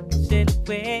right, you can sit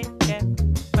away. Yeah,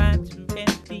 find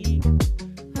serenity.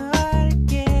 Hard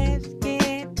again,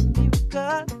 scared the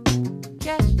miracle.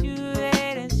 Just you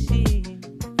wait and see.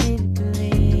 Really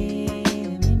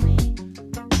believe in me.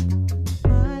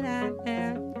 What I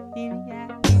am, give me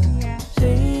out.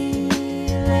 Say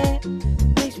it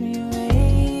makes me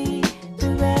wait. The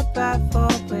red by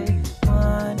four breaks,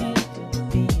 want it to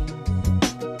be.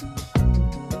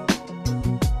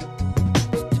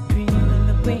 The dream and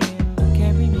the wind will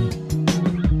carry me.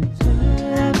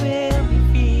 Soon I will be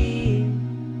free.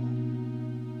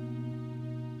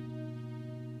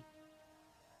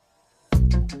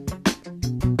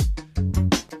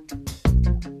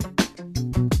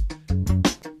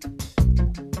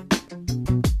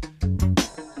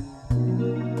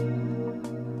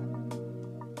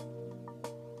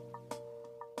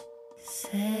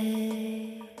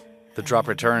 The drop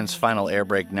returns, final air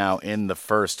break now in the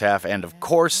first half. And of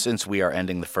course, since we are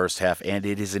ending the first half, and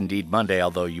it is indeed Monday,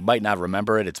 although you might not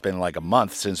remember it, it's been like a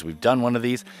month since we've done one of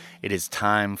these, it is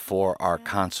time for our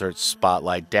concert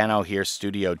spotlight. Dano here,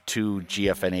 Studio 2,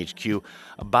 GFNHQ,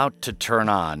 about to turn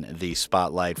on the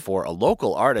spotlight for a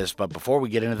local artist. But before we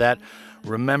get into that,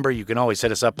 remember, you can always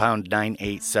hit us up, pound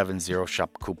 9870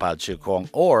 Shop Kupal Chikong,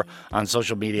 or on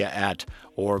social media at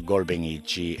or 골뱅이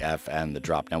GFN, the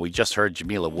drop. Now, we just heard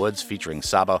Jamila Woods featuring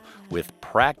Saba with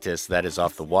Practice. That is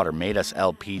off the Water Made Us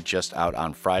LP, just out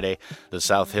on Friday. The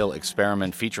South Hill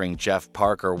Experiment featuring Jeff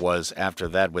Parker was after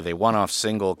that with a one-off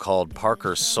single called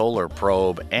Parker's Solar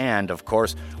Probe. And, of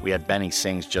course, we had Benny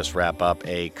Sings just wrap up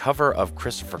a cover of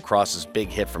Christopher Cross's big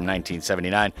hit from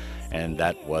 1979, and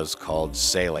that was called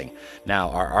Sailing.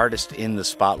 Now, our artist in the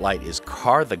spotlight is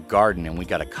Car the Garden, and we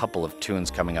got a couple of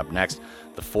tunes coming up next.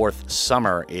 The fourth,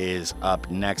 Summer, is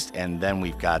up next, and then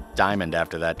we've got Diamond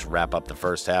after that to wrap up the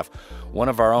first half. One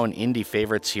of our own indie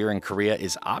favorites here in Korea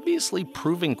is obviously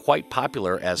proving quite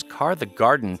popular, as Car the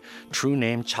Garden, true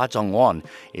name Cha Jung-won,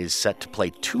 is set to play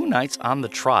 2 nights on the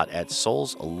trot at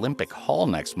Seoul's Olympic Hall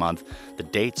next month. The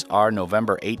dates are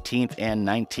November 18th and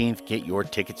 19th. Get your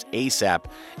tickets ASAP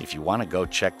if you want to go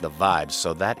check the vibes.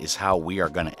 So that is how we are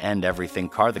going to end everything.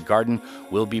 Car the Garden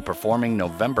will be performing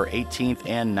November 18th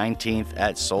and 19th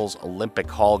at Seoul's Olympic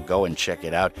Hall. Go and check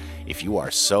it out if you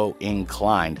are so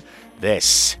inclined.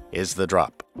 This is The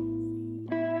Drop.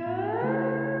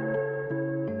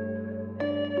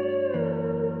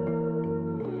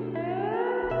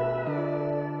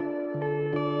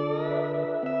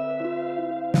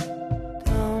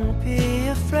 Don't be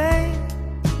afraid,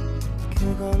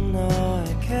 그건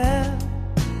너에게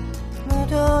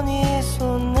무던히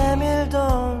손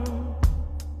내밀던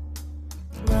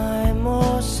나의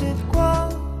모습과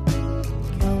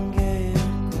경계일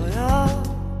거야.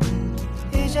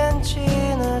 이젠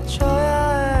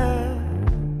지나쳐야 해.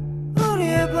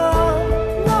 우리의 밤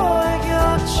너의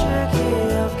곁을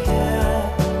기억해.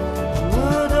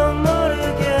 아무도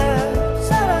모르게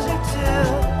사라질 듯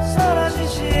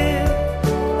사라지지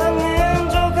않는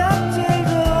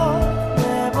조각들도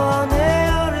매번 내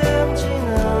여름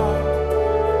지나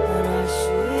난 알 수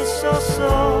있었어.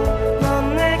 넌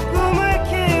내 꿈을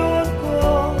키웠고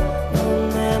넌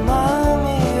내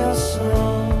마음이었어.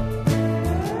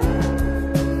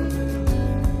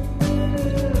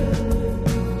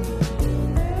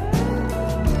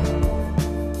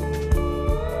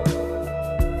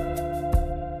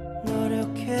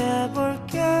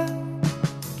 노력해볼게.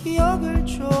 기억을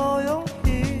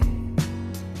조용히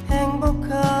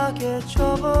행복하게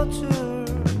접어둘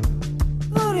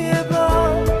우리의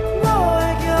밤 너의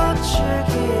곁을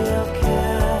기억해.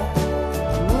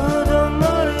 아무도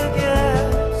모르게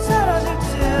사라질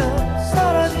듯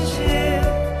사라지지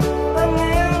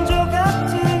않는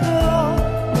조각들도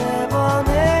매번 내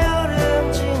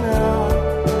여름 지나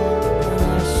난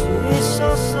알 수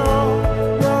있었어.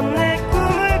 넌 내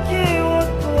꿈을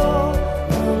키웠고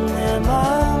넌 내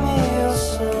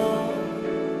마음이었어.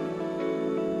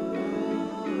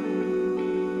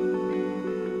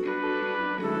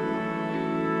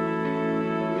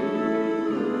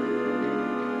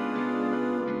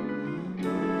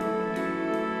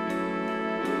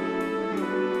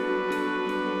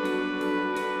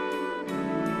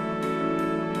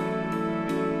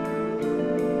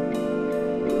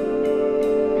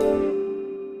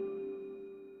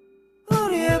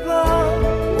 우리의 밤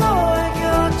너의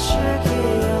곁을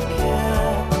기억해.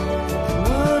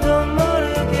 아무도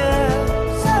모르게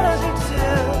사라질 듯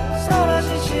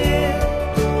사라지지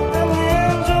않는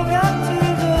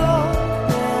조각들도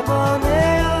매번 내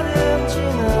여름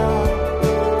지나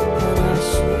난 알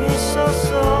수 있었어.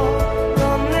 넌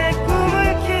내 꿈을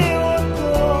키웠고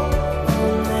넌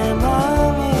내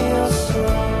마음이었어.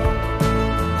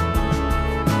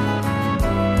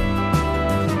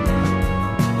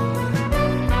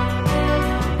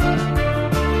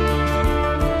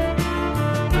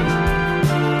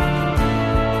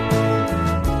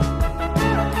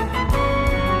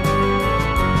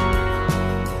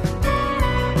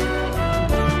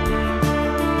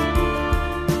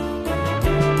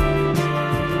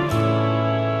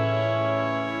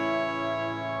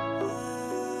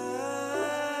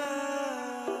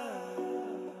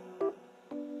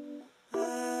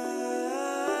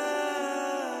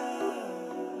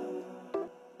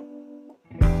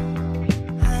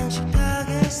 한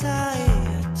식탁의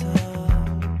사이에 또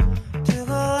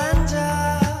두고 앉아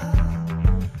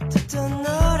듣던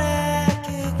노래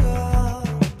끄고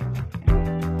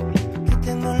그때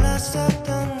몰랐었던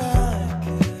너의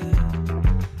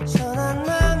그 선한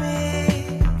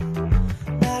맘이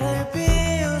나를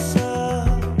비웃어.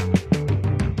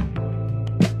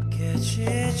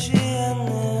 깨지지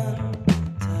않는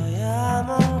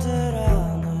다이아몬드라는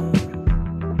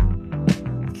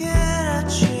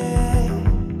깨라치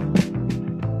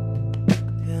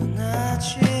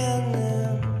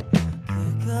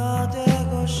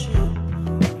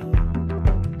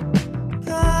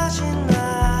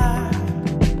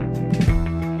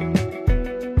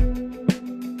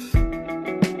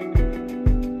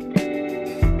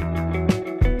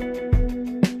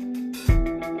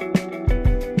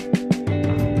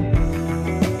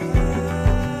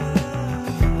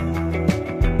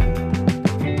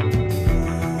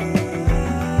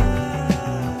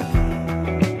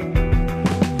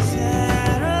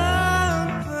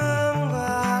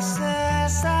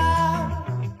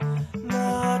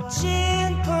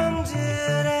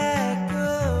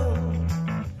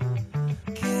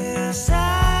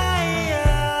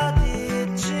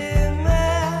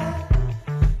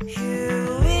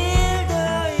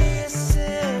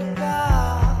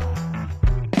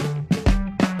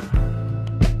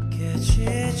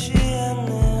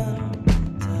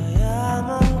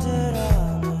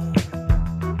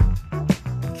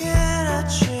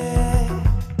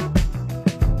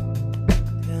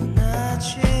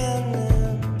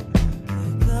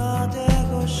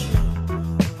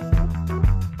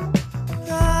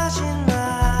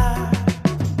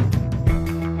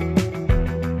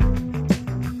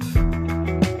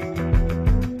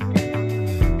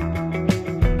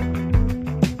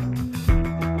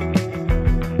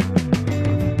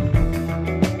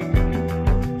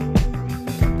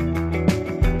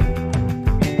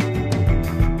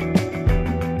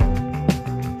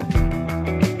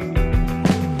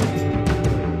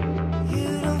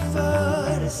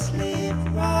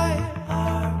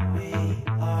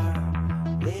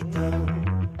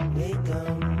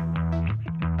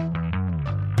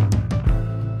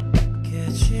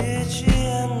지치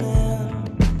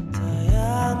않는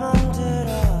다이아몬드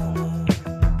안에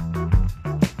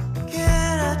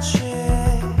깨닫지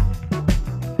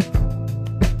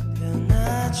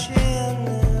변하지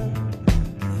않는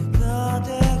그거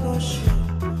되고 싶어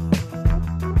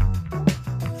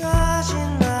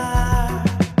거짓말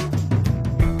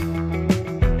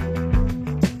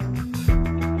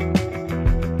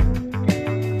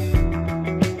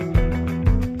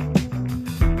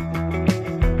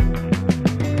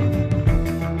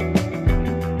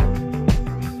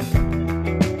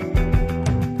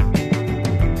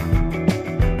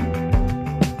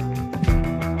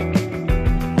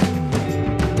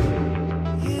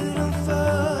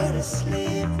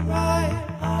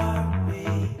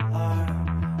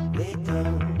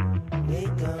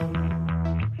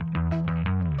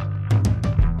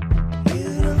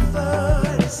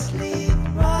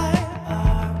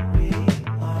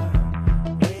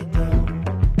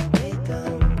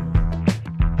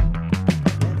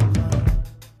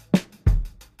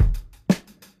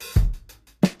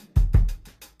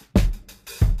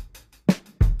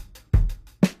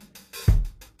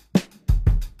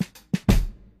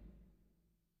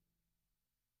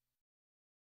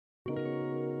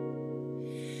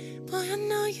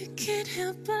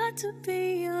To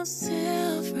be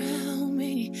yourself round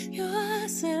me,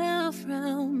 yourself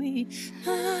round me.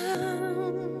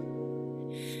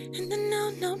 And I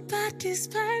know nobody's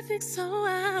perfect, so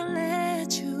I'll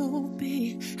let you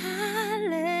be. I'll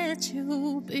let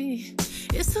you be.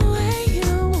 It's the way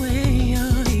you weigh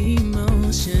your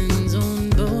emotions on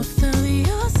both of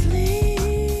your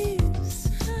sleeves.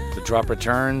 The drop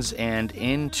returns, and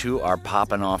into our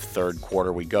Poppin Off third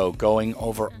quarter we go, going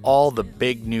over all the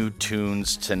big new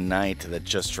tunes tonight that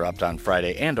just dropped on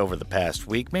Friday and over the past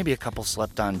week. Maybe a couple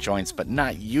slept on joints, but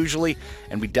not usually.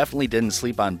 And we definitely didn't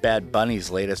sleep on Bad Bunny's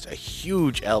latest. A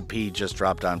huge LP just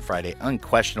dropped on Friday,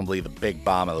 unquestionably the big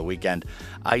bomb of the weekend.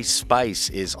 Ice Spice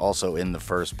is also in the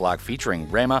first block, featuring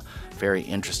Rema. Very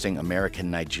interesting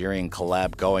American-Nigerian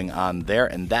collab going on there,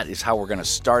 and that is how we're going to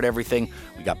start everything.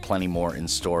 We got plenty more in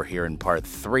store here in part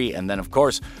 3, and then, of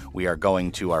course, we are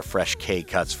going to our fresh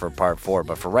K-cuts for part 4.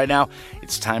 But for right now,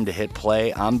 it's time to hit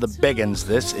play on the biggins.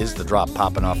 This is the drop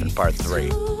popping off in part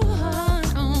 3.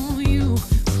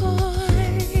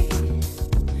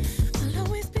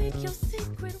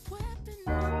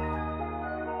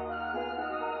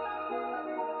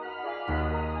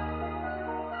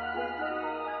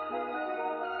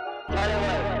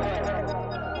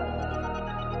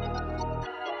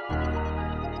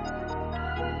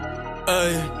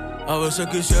 Ey, a veces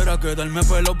quisiera quedarme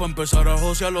pelo para empezar a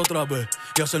josear otra vez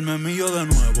y hacerme mío de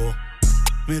nuevo.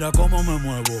 Mira cómo me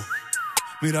muevo,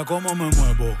 mira cómo me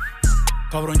muevo.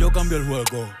 Cabrón, yo cambio el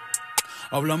juego.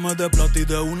 Háblame de plata y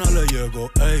de una le llego.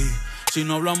 Ey, si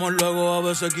no hablamos luego, a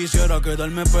veces quisiera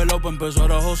quedarme pelo para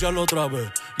empezar a josear otra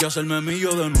vez y hacerme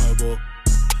mío de nuevo.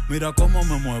 Mira cómo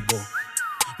me muevo,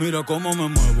 mira cómo me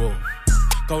muevo.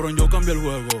 Cabrón, yo cambio el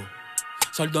juego.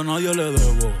 Saldo a nadie le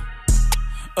debo.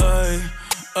 Ey,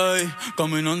 ey,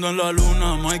 caminando en la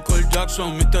luna, Michael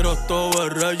Jackson, Mr.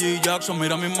 October, Reggie Jackson.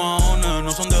 Mira mis maones,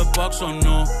 no son de Paxson,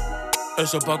 no.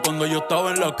 Eso es pa' cuando yo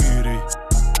estaba en la Kiri.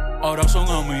 Ahora son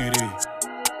Amiri.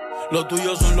 Los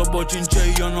tuyos son los bochinches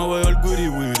y yo no veo el wiri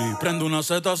wiri. Prendo una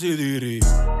zeta Sidiri.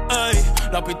 Ey,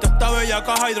 la pista está bella,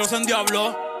 caja hidros en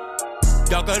diablo.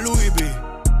 Ya que Louis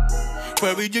V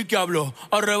fue Vigil que habló,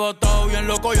 arrebatado bien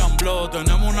loco y ambló.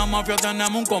 Tenemos una mafia,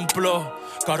 tenemos un complot.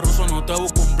 Carruso, no te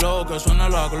busco un blog, que suena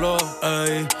la glow.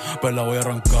 Ey, pues la voy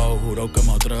arrancado, juro que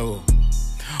me atrevo.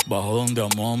 Bajo donde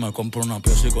amo, me compro una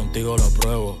pieza y contigo la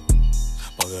pruebo.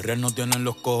 Pa' guerrear no tienen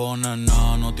los cojones,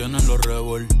 nada, no tienen los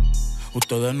revol.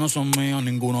 Ustedes no son míos,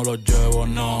 ninguno los llevo,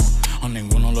 no, a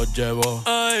ninguno los llevo.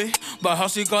 Ey, baja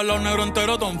así calor negro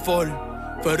entero Tom Ford.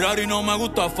 Ferrari no me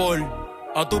gusta Ford.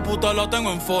 A tu puta la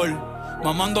tengo en Ford.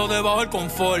 Mamando debajo el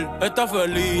confort, está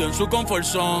feliz en su comfort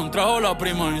zone. Trajo la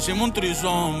prima, encima un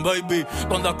trizón, baby.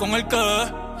 Tú andas con el que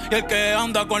es y el que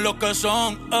anda con los que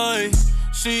son, ey,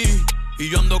 sí.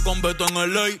 Y yo ando con Beto en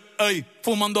el ey, ey,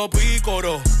 fumando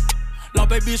pícoro. Las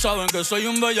baby saben que soy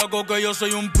un bellaco, que yo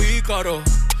soy un pícaro.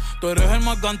 Tú eres el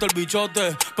más gante, el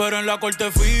bichote, pero en la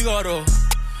corte Fígaro.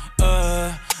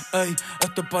 Ey,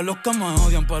 esto es pa' los que me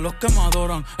odian, pa' los que me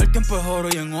adoran. El tiempo es oro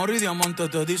y en oro y diamante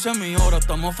te dice mi hora.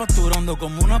 Estamos facturando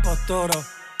como una pastora.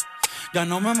 Ya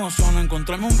no me emociona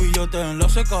encontrarme un billete en la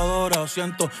secadora.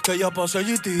 Siento que ya pasé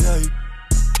GTA.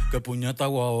 Que puñeta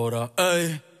hago ahora,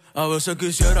 ey. A veces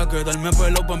quisiera quedarme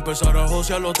pelo pa' empezar a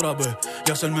josear otra vez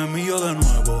y hacerme mío de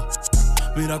nuevo.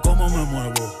 Mira cómo me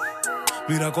muevo,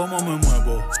 mira cómo me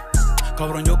muevo.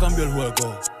 Cabrón, yo cambio el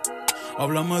juego.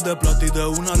 Háblame de plata y de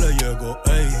una le llego,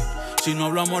 ey. Si no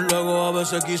hablamos luego, a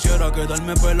veces quisiera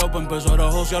quedarme pelado para empezar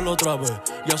a josearlo otra vez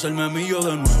y hacerme mío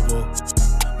de nuevo.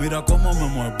 Mira cómo me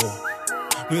muevo,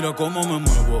 mira cómo me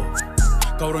muevo.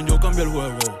 Cabrón, yo cambié el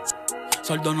juego,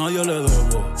 saldo a nadie le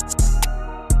debo.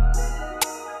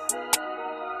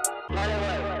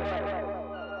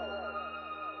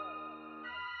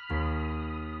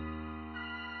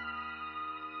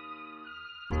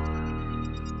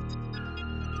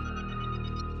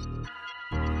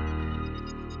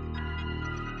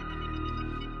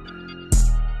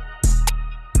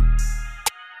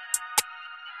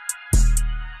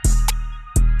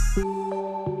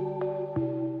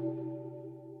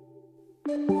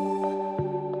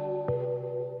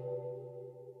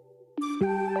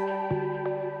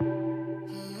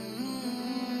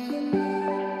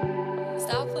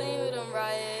 Stop playing with them,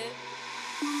 Riot.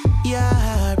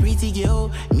 Yeah, pretty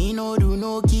girl, me no do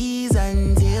no keys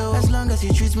and tail. As long as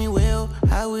you treat me well,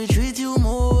 I will treat you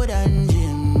more than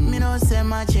Jim. Me no send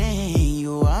my chain,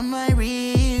 you are my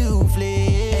real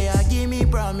flex. Yeah, give me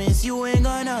promise, you ain't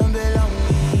gonna belong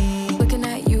me. Looking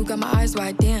at you, got my eyes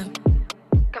wide, damn.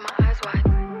 Got my eyes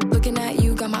wide. Looking at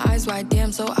you, got my eyes wide,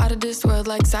 damn. So out of this world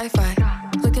like sci-fi.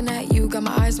 Looking at you, got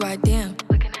my eyes wide, damn.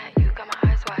 Looking at you, got my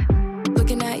eyes wide.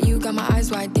 Looking at you, got my eyes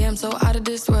wide, damn. So out of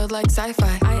this world like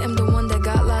sci-fi. I am the one that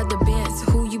got lot of bands.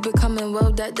 Who you becoming?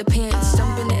 Well, that depends.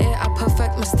 Jump in the air, I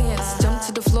perfect my stance. Jump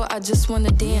to the floor, I just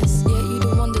wanna dance. Yeah, you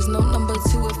the one, there's no number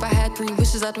two. If I had 3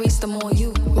 wishes, I'd waste them on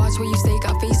you. Watch where you stay,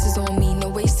 got faces on me. No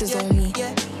wasters on me.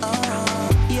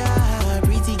 Yeah,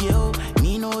 pretty girl,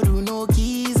 me no do no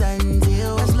keys and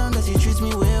tail. As long as you treat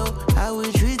me well, I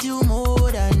will treat you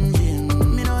more than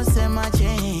Jim. Me no send my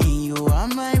chain, you are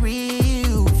my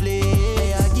real flex.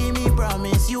 Yeah, give me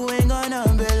promise, you ain't gonna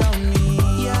belong me.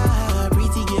 Yeah,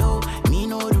 pretty girl, me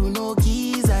no do no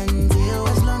keys and tail.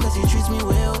 As long as you treat me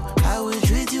well, I will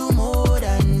treat you more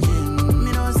than Jim.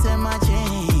 Me no send my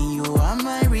chain, you are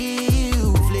my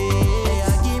real flex.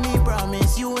 Yeah, give me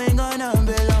promise, you ain't gonna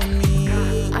belong me.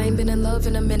 I ain't been in love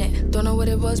in a minute. Don't know what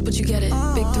it was, but you get it.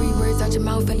 Big 3 words out your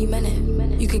mouth any minute.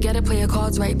 You could get it, play your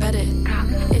cards right, bet it.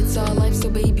 It's our life, so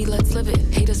baby, let's live it.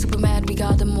 Haters super mad, we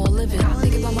got them all living.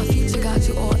 Think about my future, got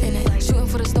you all in it. Shooting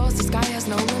for the stars, the sky has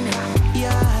no limit.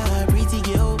 Yeah, pretty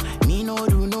girl, me no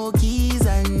do no keys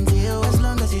and tail. As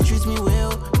long as you treat me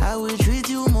well, I will treat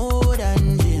you more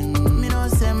than Jim. Me no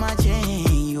send my chain,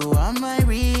 you are my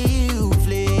real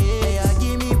flex. Yeah,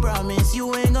 give me promise,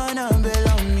 you ain't gonna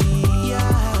belong me.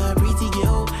 Yeah, pretty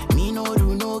girl, me no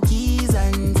do no keys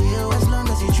and tail. As long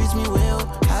as you treat me well,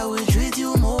 I will treat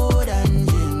you more than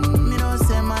Jim. Me no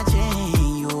send my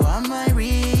chain, you are my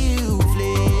real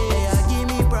flex. Yeah, give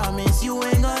me promise, you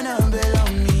ain't gonna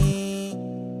belong me.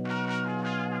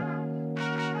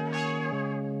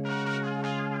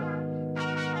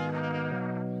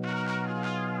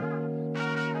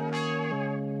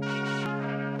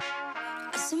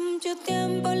 Hace mucho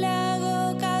tiempo le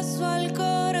hago caso al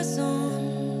corazón.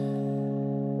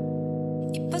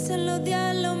 Y pasan los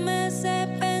días, los meses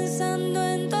pensando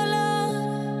en dolor.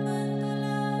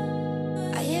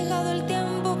 Ha llegado el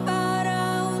tiempo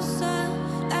para usar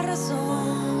la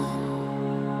razón.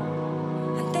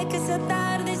 Antes que sea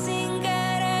tarde y sin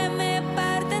querer me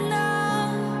parten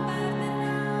dos.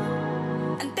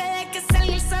 Antes de que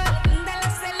salga el sol del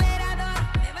acelerador,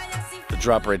 me vaya sin. The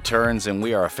drop returns, and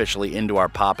we are officially into our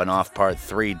Poppin Off Part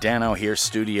 3. Dano here,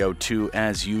 Studio 2,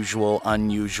 as usual,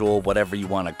 unusual, whatever you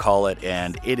want to call it,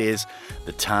 and it is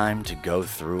the time to go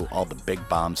through all the big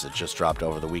bombs that just dropped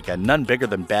over the weekend. None bigger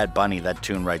than Bad Bunny. That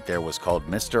tune right there was called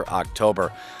Mr.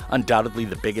 October. Undoubtedly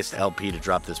the biggest LP to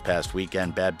drop this past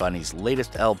weekend. Bad Bunny's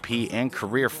latest LP and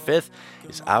career 5th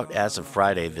is out as of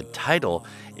Friday. The title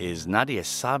is Nadie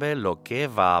sabe lo que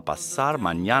va a pasar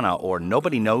mañana, or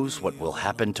Nobody Knows What Will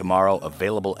Happen Tomorrow,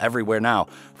 available everywhere now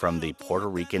from the Puerto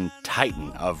Rican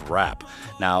titan of rap.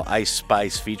 Now, Ice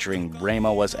Spice featuring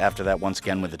Rema was after that once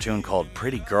again with a tune called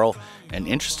Pretty Girl. An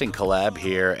interesting collab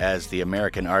here as the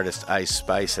American artist Ice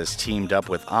Spice has teamed up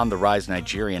with on-the-rise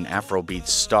Nigerian Afrobeat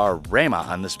star Rema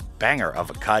on this banger of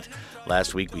a cut.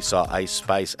 Last week, we saw Ice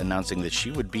Spice announcing that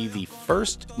she would be the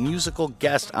first musical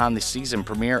guest on the season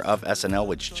premiere of SNL,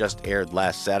 which just aired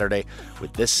last Saturday,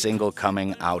 with this single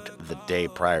coming out the day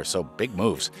prior. So big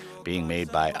moves being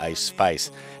made by Ice Spice.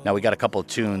 Now, we got a couple of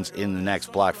tunes in the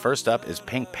next block. First up is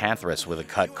Pink Pantheress with a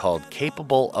cut called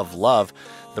Capable of Love.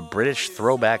 The British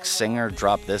throwback singer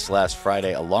dropped this last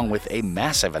Friday along with a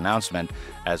massive announcement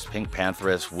as Pink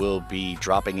Pantheress will be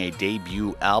dropping a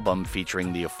debut album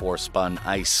featuring the aforespun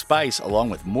Ice Spice, along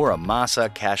with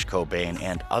Muramasa, Cash Cobain,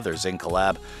 and others in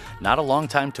collab. Not a long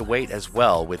time to wait as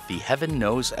well, with the Heaven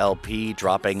Knows LP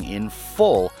dropping in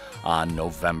full on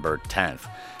November 10th.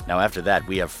 Now after that,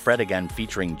 we have Fred Again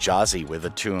featuring Jozzy with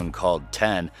a tune called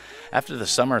 10. After the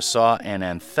summer saw an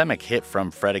anthemic hit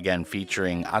from Fred Again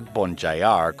featuring Agbon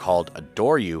Jayar called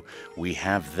Adore You, we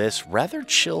have this rather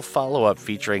chill follow-up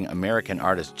featuring American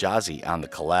artist Jozzy on the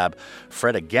collab.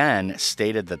 Fred Again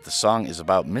stated that the song is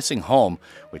about missing home,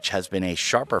 which has been a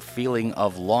sharper feeling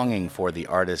of longing for the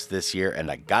artist this year,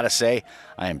 and I gotta say,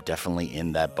 I am definitely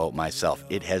in that boat myself.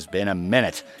 It has been a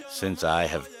minute since I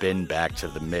have been back to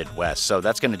the Midwest. So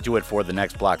that's going to do it for the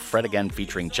next block. Fred Again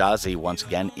featuring Jozzy, once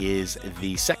again, is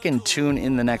the second tune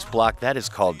in the next block. That is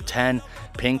called 10.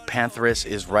 Pink Pantheress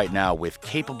is right now with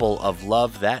Capable of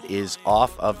Love. That is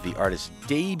off of the artist's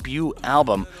debut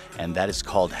album, and that is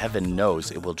called Heaven Knows.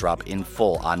 It will drop in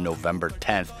full on November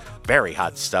 10th. Very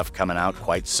hot stuff coming out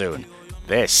quite soon.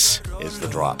 This is The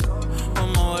Drop.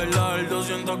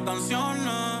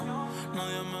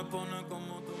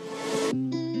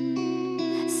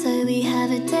 So we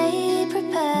have a day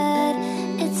prepared.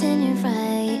 It's in your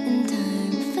right, and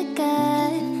don't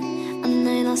forget. I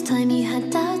know last time you had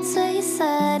doubts, so you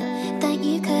said that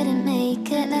you couldn't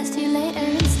make it. Let's do later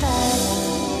instead.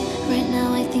 Right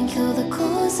now I think you're the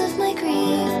cause of my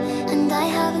grief, and I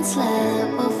haven't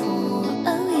slept well for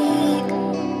a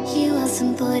week. You are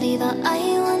somebody that I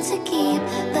want to keep,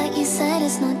 but you said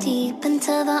it's not deep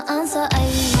until the answer I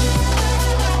leave.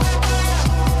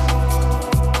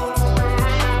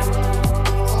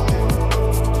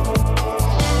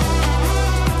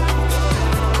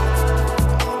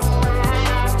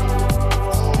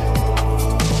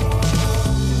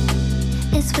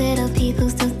 It's weird how people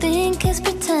still think it's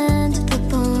pretend. The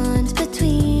bond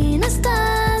between us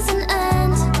doesn't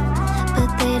end,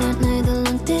 but they don't know the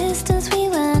long distance we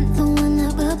went, the one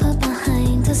that we'll put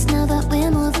behind us now that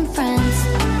we're more than friends.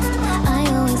 I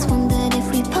always wondered if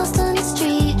we passed on the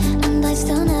street, and I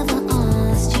still never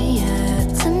asked you yet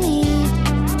to meet.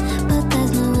 But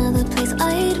there's no other place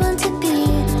I'd want to be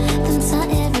than sat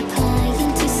here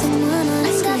replying to someone on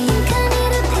a screen. I think I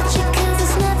need a picture 'cause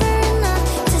it's never enough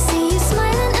to see you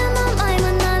smiling in my mind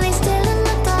when I lay still in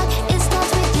the dark. It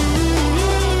starts with you,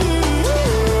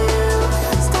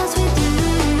 starts with you.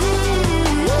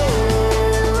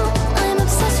 I'm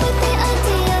obsessed with the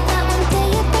idea that one day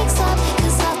it breaks up,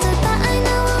 'cause after that I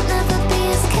know I'll never be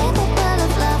as capable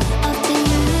of love after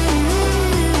you,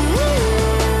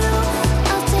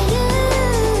 after you.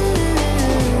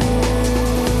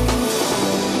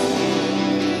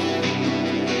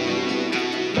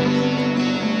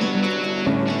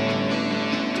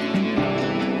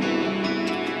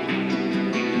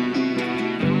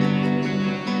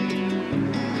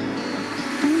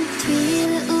 Three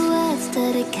little words,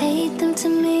 dedicate them to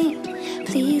me.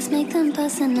 Please make them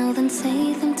personal, then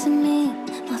say them to me.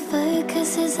 My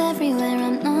focus is everywhere,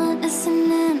 I'm not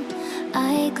listening.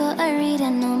 I got a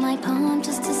reading on my palm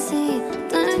just to see.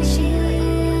 Don't you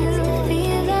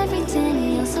feel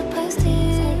everything you're supposed to?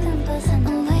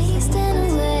 I'm wasting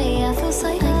away, I feel so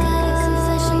I got a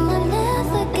confession, I'm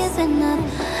never giving up.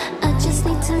 I just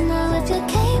need to know if you're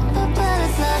capable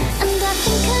of love. And I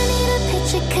think I need a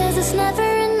picture 'cause it's never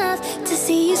enough to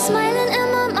see you smiling in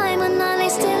my mind when I lay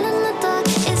still in the dark.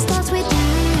 It starts with you,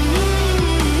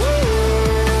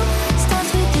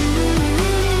 starts with you.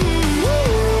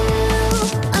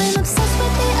 I'm obsessed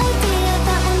with the idea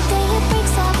that one day it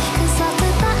breaks up, 'cause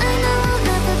after that I know I'll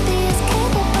never be as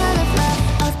capable of love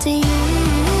after you,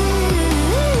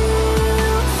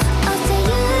 after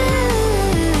you.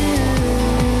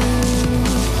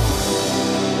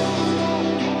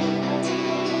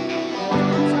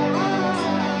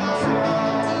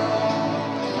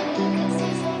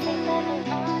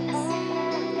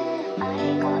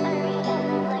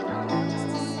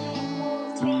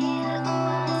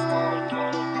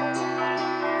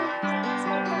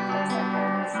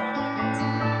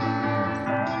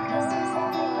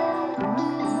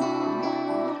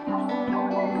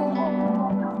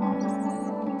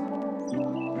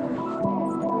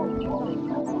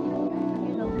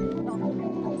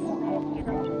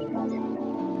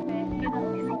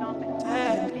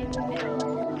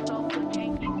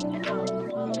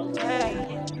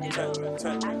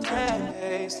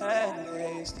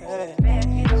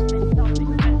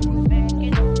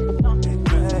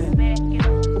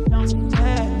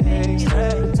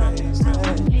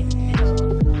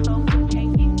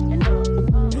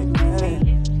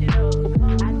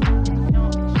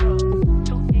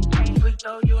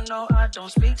 Don't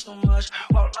speak too much,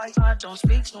 walk like I don't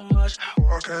speak too much.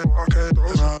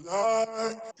 I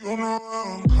lie, you know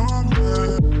I'm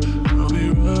coming. I'll be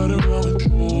right around with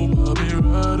you. I'll be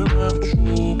right around with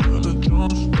you. Brother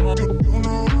Johnson, you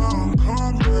know I'm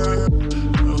coming.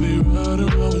 I'll be right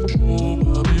around with you.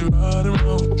 I'll be right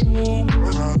around with you.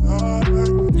 I lie,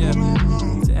 you know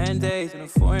I'm 10 days in a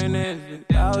foreign land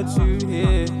without you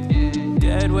here.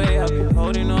 Dead way, I've been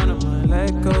holding on to my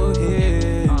let go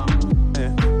here.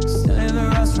 Still in the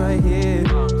rust right here.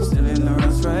 Still in the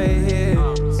rust right here.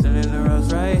 Still in the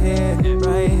rust right here.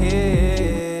 Right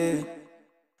here.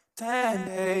 10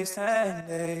 days, 10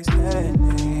 days, 10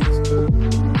 days.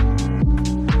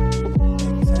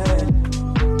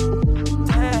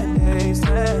 10 days,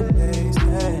 10 days,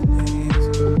 10 days.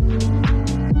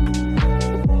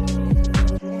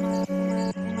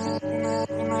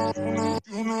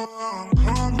 You know I'm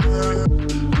coming.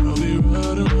 I'll be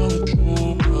right around with you.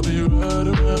 I'll be right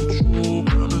around with you.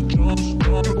 Brother Johnson,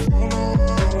 you know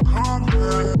I'm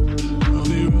coming. I'll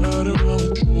be right around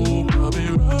with you. I'll be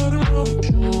right around with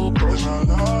you. I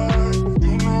lie,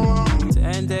 you know I'm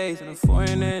 10 days in a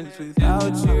foreign land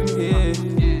without you here.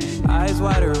 Eyes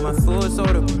wider and my thoughts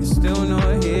older, but you're still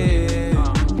not here.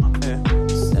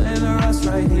 Still in the rust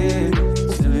right here.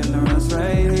 Still in the rust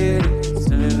right here.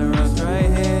 Still in the rust right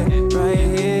here. Right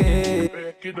here.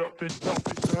 back it up and dump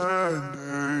it. 10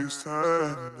 days,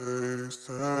 10 days,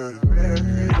 10 days.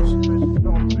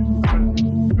 Dump it,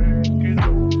 back it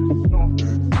up and dump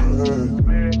it.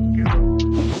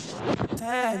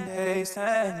 10 days,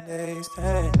 10 days,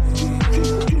 10 days.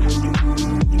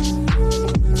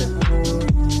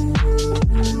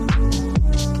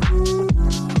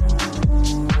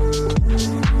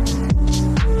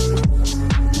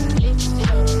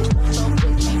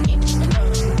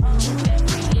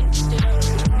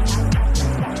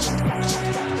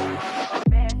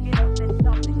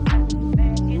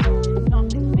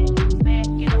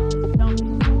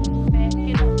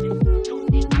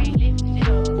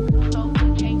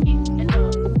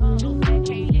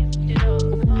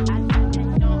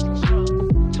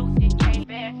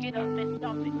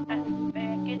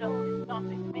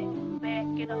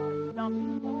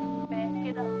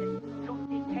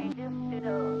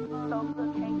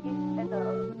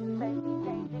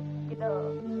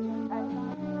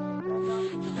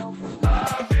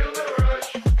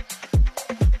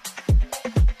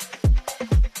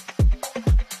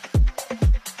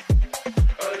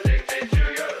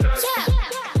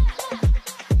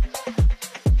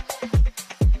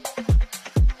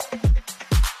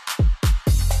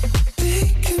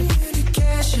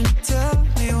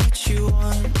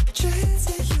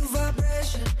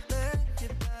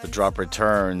 Drop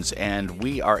returns, and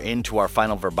we are into our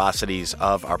final verbosities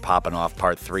of our Poppin Off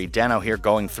Part 3. Dano here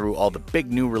going through all the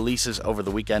big new releases over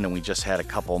the weekend, and we just had a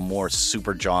couple more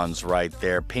super Johns right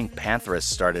there. Pink Pantheress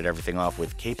started everything off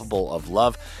with Capable of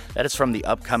Love. That is from the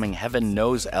upcoming Heaven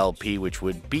Knows LP, which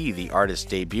would be the artist's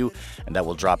debut, and that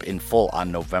will drop in full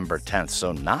on November 10th,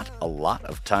 so not a lot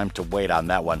of time to wait on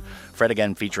that one. Fred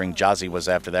Again featuring Jozzy was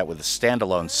after that with a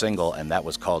standalone single, and that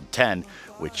was called 10,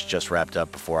 which just wrapped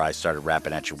up before I started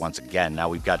rapping at you once again. Now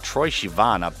we've got Troye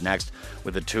Sivan up next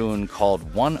with a tune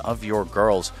called One of Your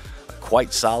Girls. A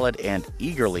quite solid and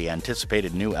eagerly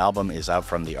anticipated new album is out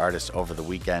from the artist over the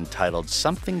weekend titled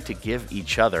Something to Give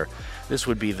Each Other. This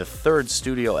would be the third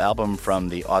studio album from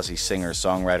the Aussie singer,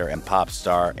 songwriter, and pop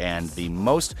star, and the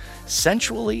most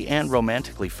sensually and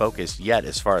romantically focused yet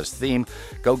as far as theme.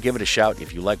 Go give it a shout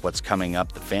if you like what's coming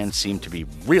up. The fans seem to be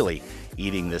really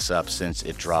eating this up since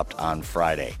it dropped on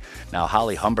Friday. Now,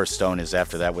 Holly Humberstone is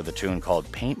after that with a tune called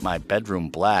Paint My Bedroom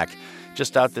Black.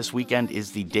 Just out this weekend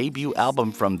is the debut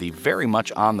album from the very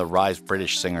much on the rise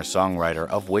British singer-songwriter,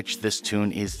 of which this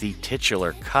tune is the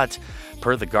titular cut.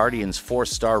 Per The Guardian's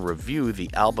 4-star review, the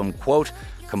album, quote,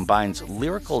 combines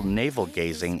lyrical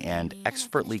navel-gazing and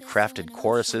expertly crafted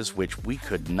choruses, which we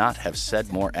could not have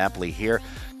said more aptly here.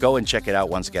 Go and check it out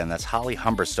once again. That's Holly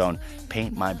Humberstone,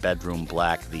 Paint My Bedroom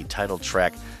Black, the title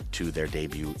track to their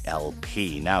debut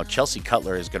LP. Now, Chelsea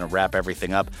Cutler is going to wrap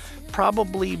everything up,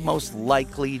 probably most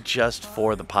likely just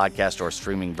for the podcast or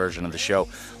streaming version of the show.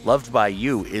 Loved by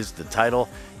You is the title,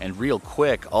 and real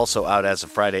quick, also out as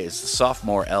of Friday, is the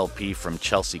sophomore LP from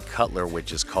Chelsea Cutler,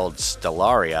 which is called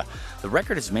Stellaria. The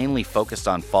record is mainly focused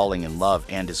on falling in love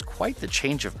and is quite the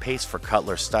change of pace for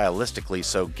Cutler stylistically,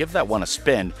 so give that one a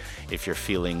spin if you're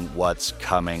feeling what's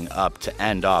coming up to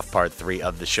end off part 3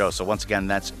 of the show. So once again,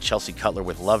 that's Chelsea Cutler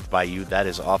with Loved by You. That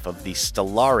is off of the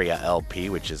Stellaria LP,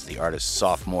 which is the artist's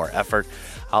sophomore effort.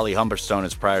 Holly Humberstone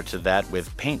is prior to that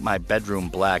with Paint My Bedroom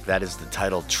Black. That is the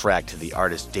title track to the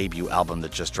artist's debut album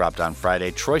that just dropped on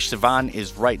Friday. Troye Sivan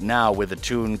is right now with a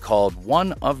tune called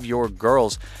One of Your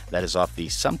Girls. That is off the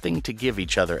Something to to Give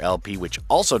Each Other LP, which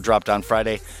also dropped on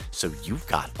Friday, so you've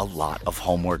got a lot of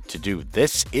homework to do.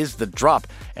 This is The Drop,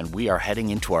 and we are heading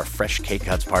into our Fresh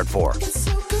K-Cuts Part 4. It's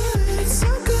so good, it's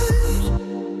so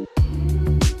good.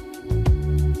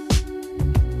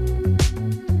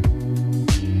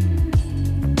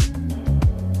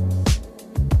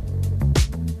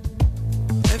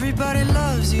 Everybody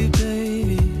loves you,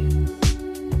 baby.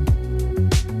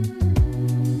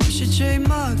 You should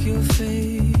trademark your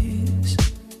face.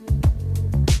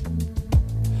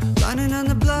 Lining on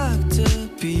the block to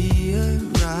be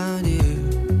around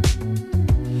you.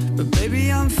 But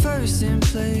baby, I'm first in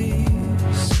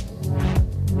place.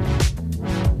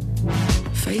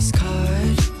 Face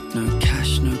card, no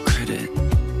cash, no credit.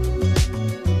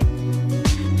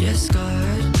 Yes,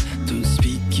 God, don't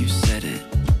speak, you said it.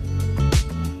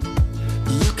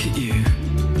 Look at you,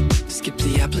 skip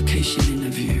the application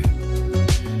interview.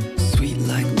 Sweet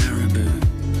like marabou.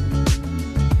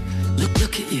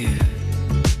 Look at you.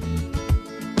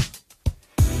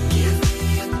 Give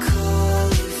me a call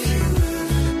if you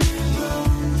ever get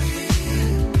lonely.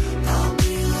 I'll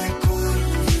be like one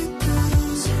of your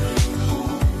girls or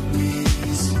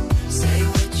homies. Say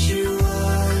what you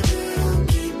want, don't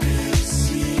keep it a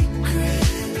secret.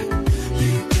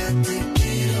 You got the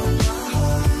key on my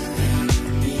heart.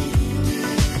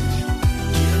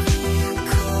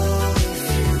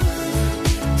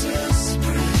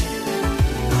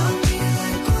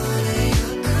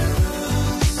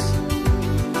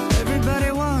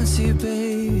 You,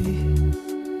 baby.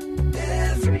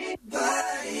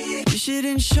 Everybody, you should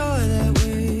ensure that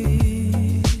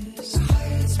ways.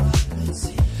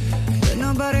 But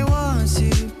nobody wants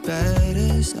you bad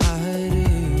as I do.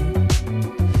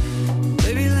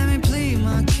 Baby, let me plead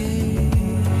my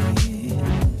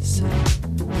case.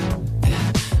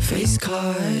 Yeah. Face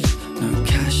card, no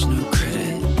cash, no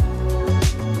credit.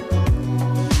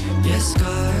 Yes,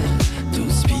 God, don't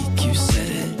speak, you said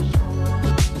it.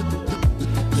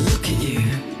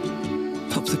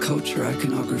 Pop the culture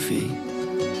iconography,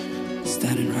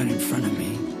 standing right in front of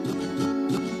me.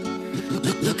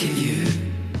 Look at you.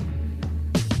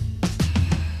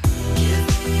 Give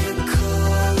me a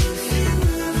call if you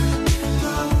ever get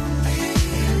lonely.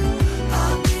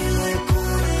 I'll be like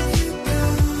one of your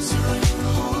girls or your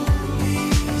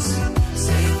homies.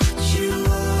 Say what you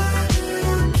want,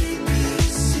 don't keep it a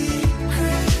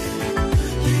secret.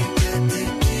 You got the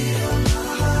key on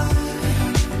my heart.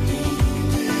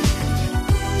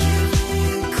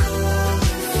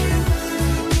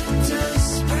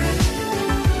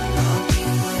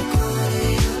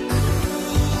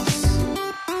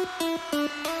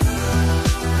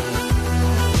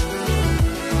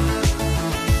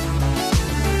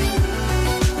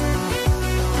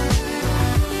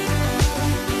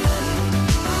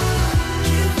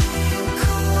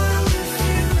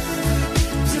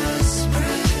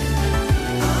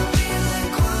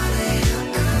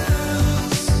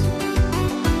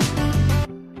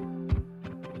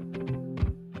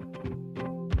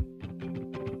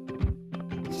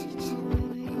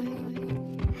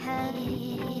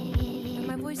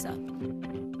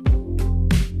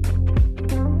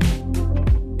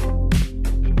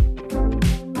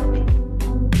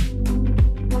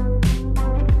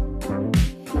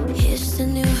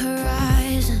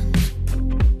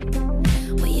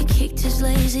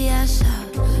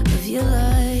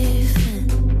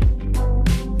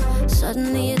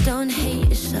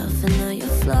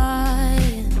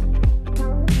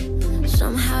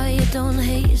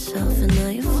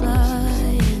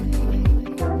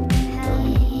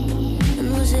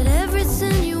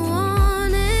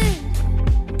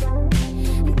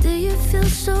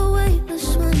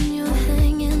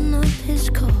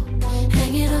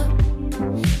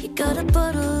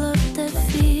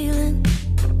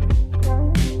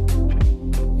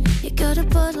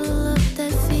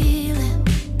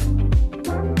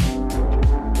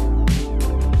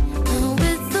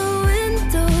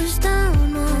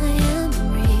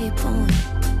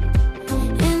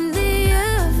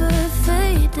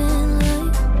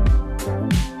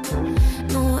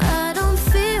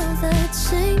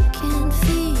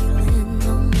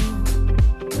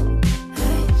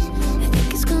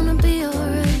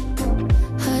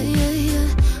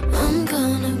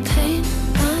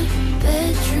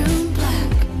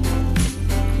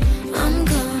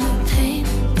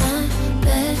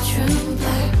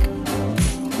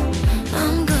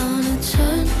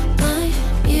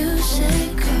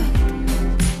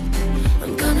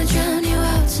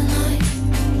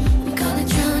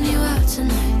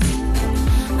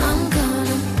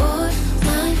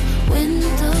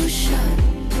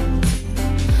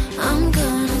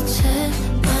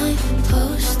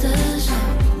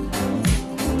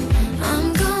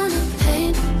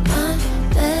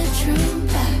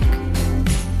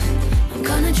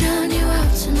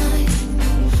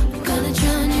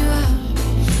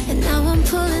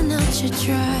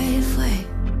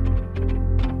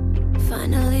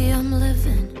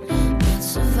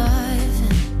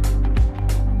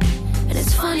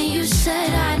 You said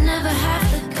I'd never have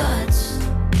the guts.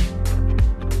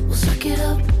 Well, suck it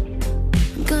up.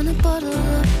 I'm gonna bottle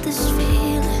up this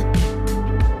feeling.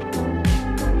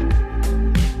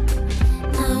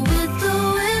 Now with the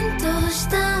windows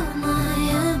down, I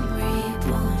am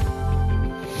reborn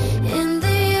in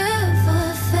the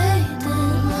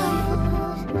ever-fading light.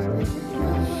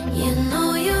 You know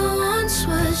you once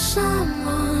were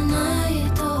someone I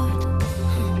adored.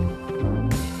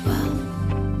 Well,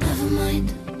 never mind.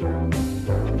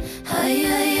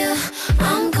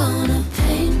 I'm gonna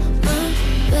paint my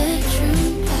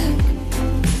bedroom black.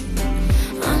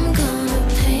 I'm gonna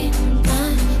paint my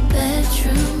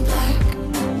bedroom black.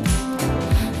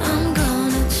 I'm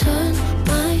gonna turn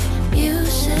my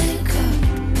music up.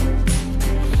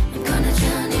 I'm gonna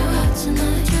drown you out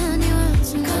tonight. Drown you out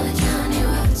tonight. Gonna drown you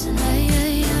out tonight.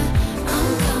 I'm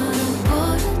gonna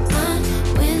board my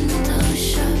window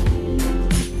shut.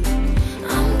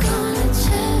 I'm gonna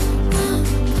tear my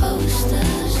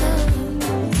posters up.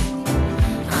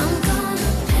 I'm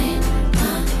gonna paint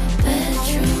my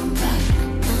bedroom black,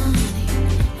 honey.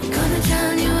 I'm gonna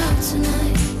drown you out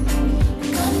tonight. I'm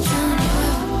gonna drown you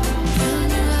out, drown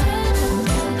you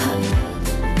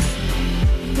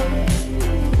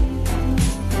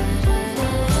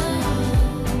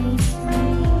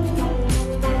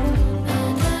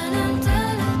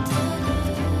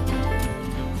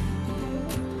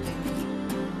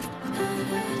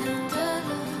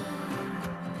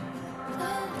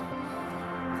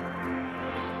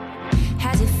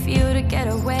How's it feel to get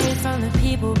away from the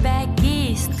people back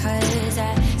east? Cause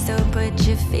I still put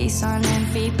your face on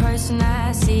every person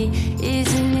I see.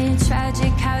 Isn't it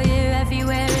tragic how you're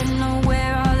everywhere and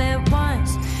nowhere all at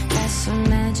once? That's the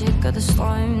magic of the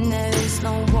storm, there is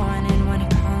no warning when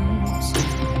it comes.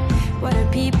 What do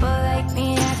people like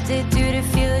me have to do to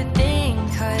feel a thing?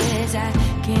 Cause I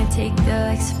can't take the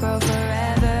Lexapro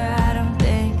forever, I don't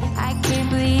think. I can't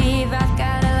believe I've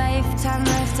got a lifetime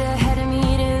left ahead of me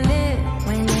to live,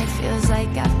 when it feels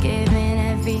like I've given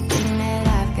everything that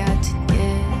I've got to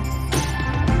give.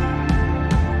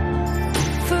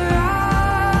 For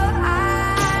all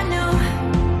I know,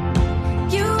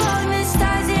 you hold the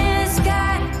stars in the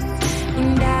sky,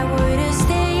 and I would have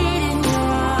stayed in your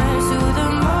arms through the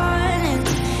morning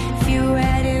if you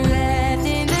hadn't left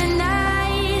in the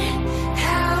night.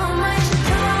 How much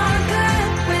longer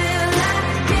will I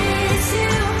miss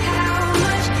you? How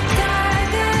much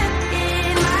darker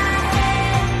in my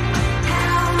head?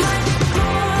 How much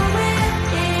more will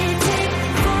it take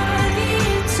for me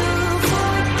to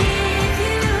forgive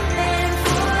you and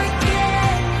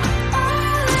forget?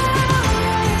 All I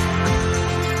want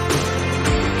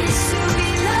is to be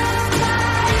loved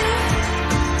by you,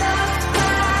 loved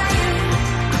by you.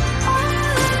 All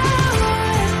I want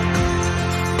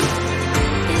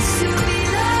is to be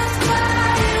loved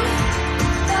by you,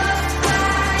 loved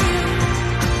by you,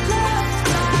 loved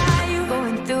by you.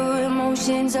 Going through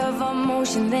emotions of a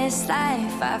motionless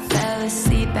life. I fell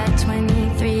asleep at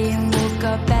 23 and woke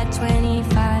up at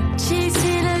 25.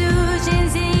 Chasing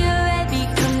illusions in your head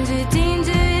becomes a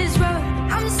dangerous road.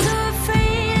 I'm so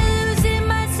afraid of losing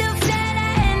myself that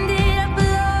I ended up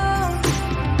alone.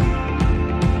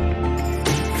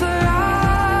 For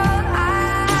all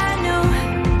I know,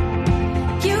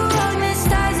 you hold the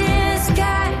stars in the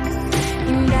sky,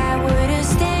 and I would have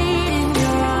stayed in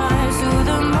your arms through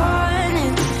the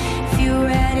morning if you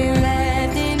hadn't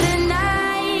left in the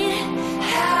night.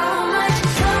 How much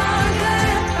longer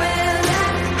will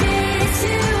I miss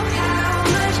you? How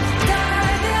much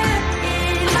darker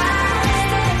in my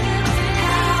head?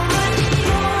 How much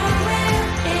more will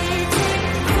it take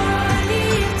for me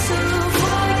to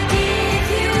forgive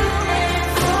you and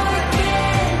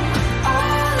forget?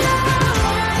 All I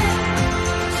want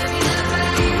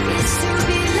is to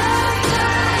be loved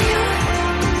by you,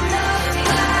 loved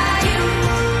by you.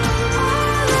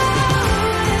 All I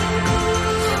want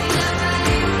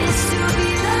is to be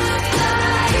loved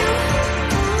by you,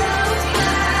 loved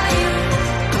by you,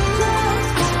 loved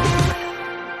by you.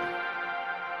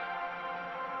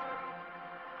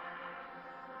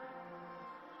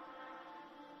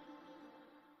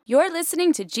 You're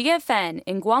listening to GFN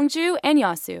in Gwangju and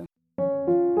Yeosu.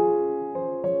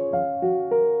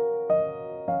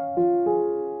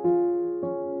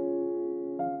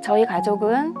 저희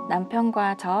가족은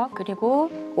남편과 저 그리고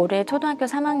올해 초등학교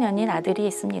 3학년인 아들이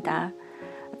있습니다.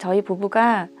 저희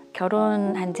부부가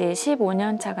결혼한 지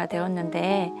 15년 차가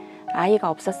되었는데 아이가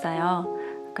없었어요.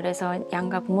 그래서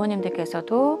양가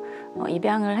부모님들께서도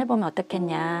입양을 해보면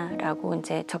어떻겠냐라고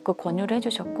이제 적극 권유를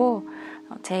해주셨고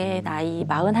제 나이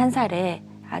 41살에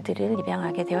아들을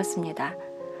입양하게 되었습니다.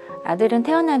 아들은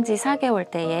태어난 지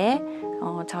 4개월 때에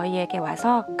저희에게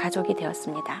와서 가족이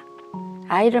되었습니다.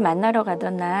 아이를 만나러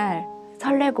가던 날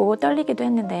설레고 떨리기도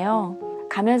했는데요.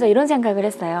 가면서 이런 생각을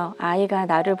했어요. 아이가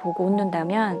나를 보고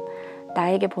웃는다면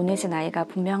나에게 보내신 아이가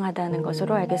분명하다는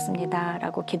것으로 알겠습니다.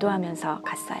 라고 기도하면서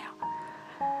갔어요.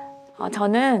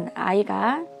 저는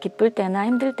아이가 기쁠 때나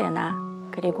힘들 때나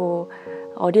그리고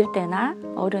어릴 때나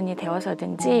어른이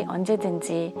되어서든지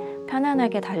언제든지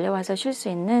편안하게 달려와서 쉴 수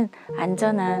있는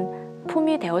안전한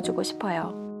품이 되어주고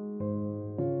싶어요.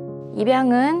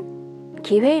 입양은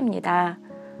기회입니다.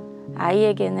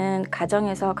 아이에게는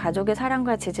가정에서 가족의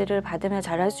사랑과 지지를 받으며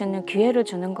자랄 수 있는 기회를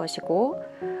주는 것이고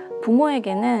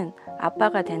부모에게는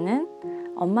아빠가 되는,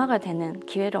 엄마가 되는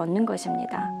기회를 얻는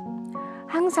것입니다.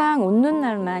 항상 웃는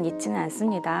날만 있지는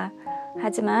않습니다.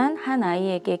 하지만 한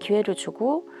아이에게 기회를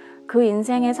주고 그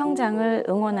인생의 성장을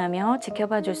응원하며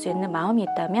지켜봐 줄 수 있는 마음이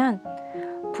있다면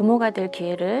부모가 될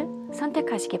기회를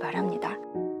선택하시기 바랍니다.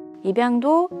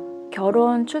 입양도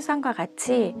결혼, 출산과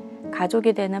같이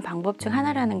가족이 되는 방법 중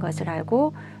하나라는 것을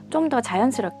알고 좀 더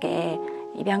자연스럽게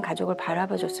입양 가족을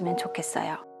바라봐 줬으면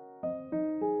좋겠어요.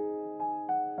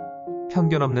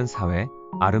 편견 없는 사회,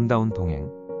 아름다운 동행.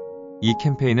 이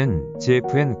캠페인은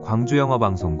GFN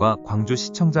광주영어방송과 광주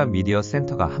시청자 미디어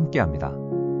센터가 함께합니다.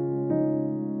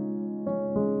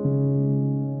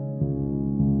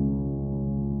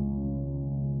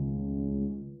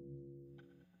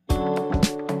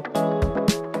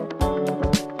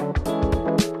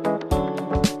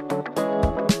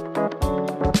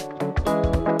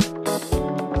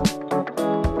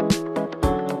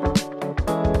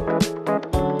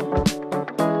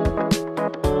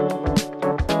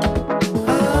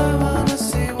 I wanna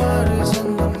see what is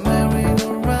in the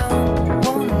merry-go-round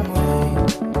one way.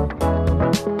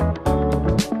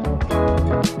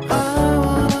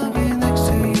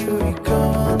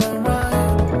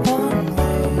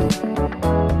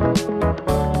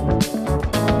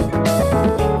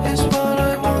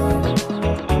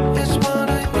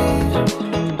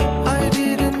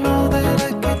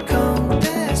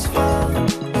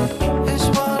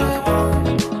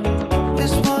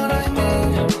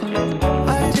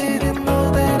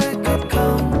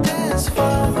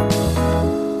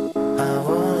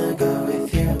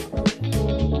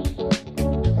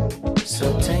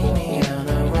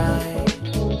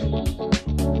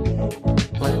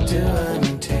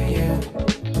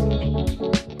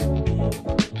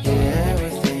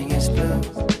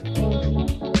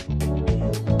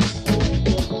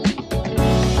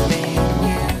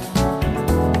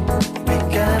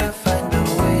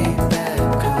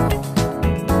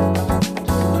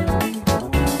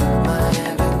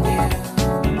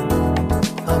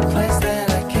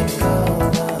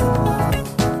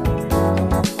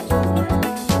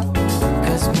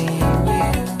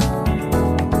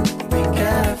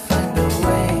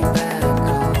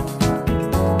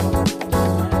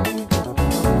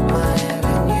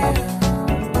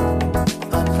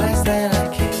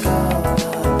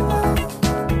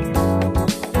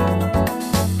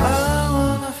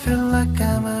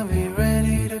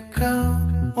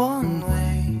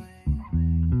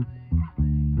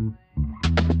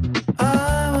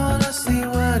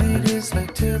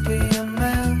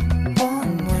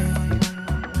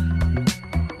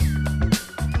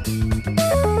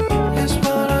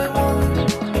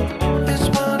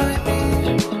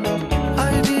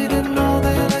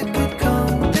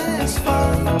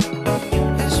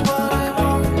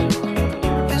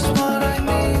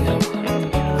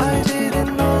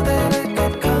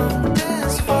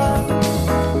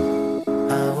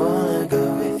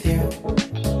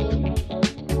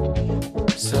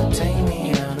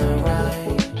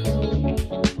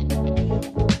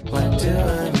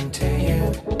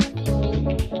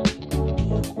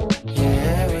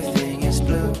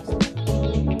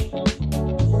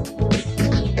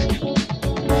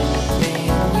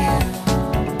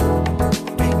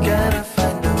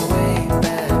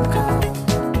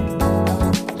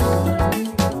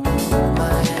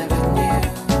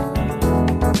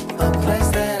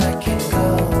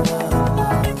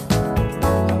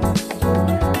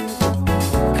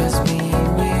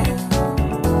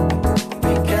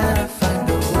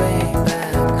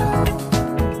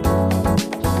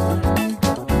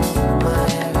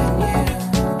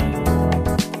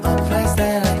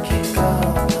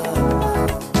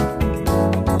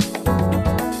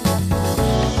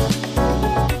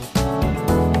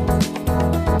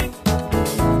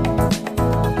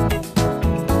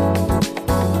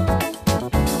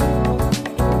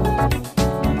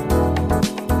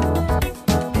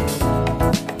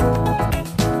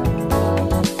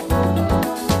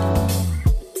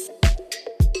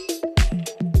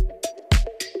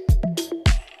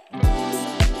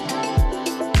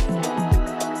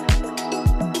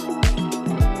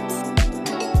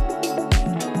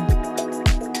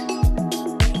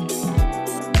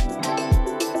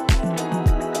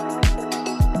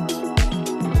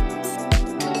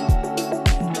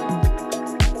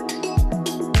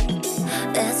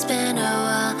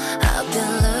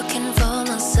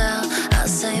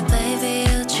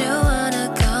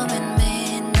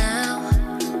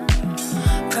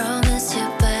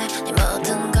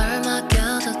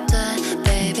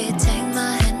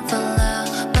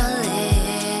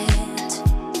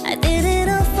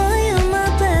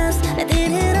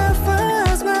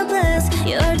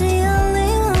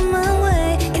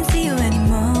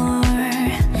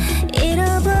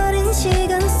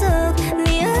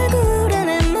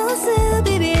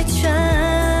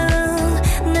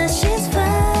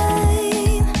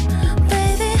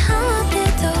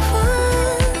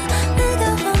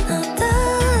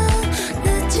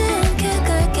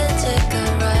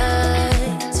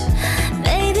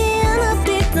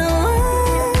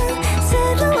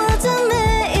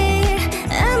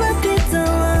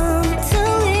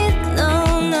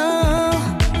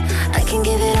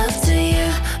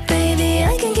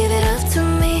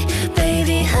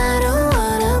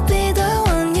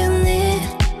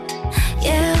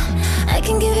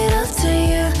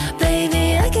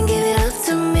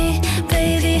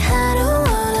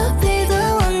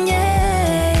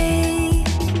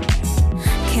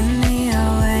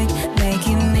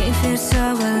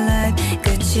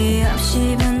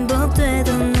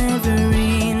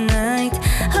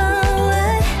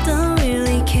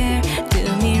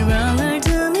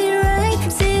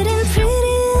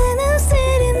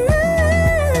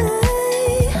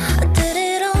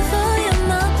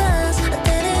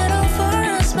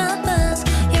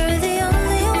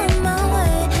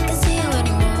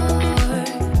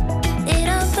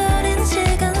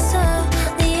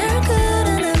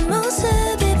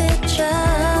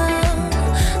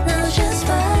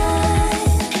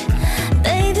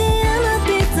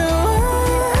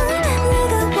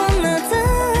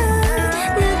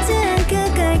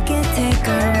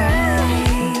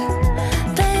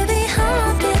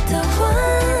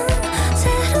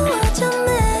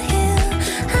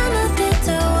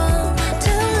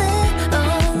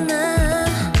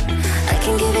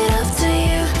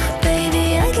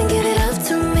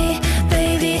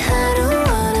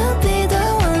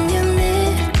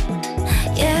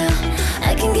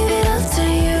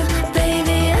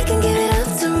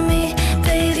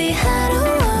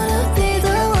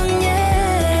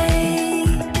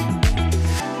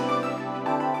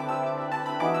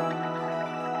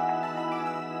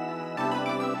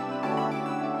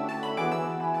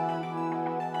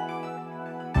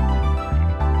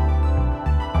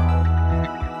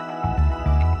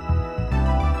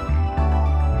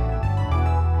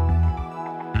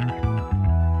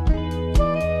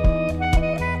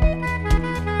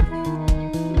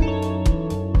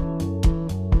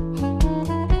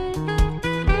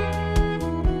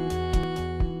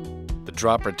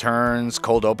 drop returns,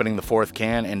 cold opening the fourth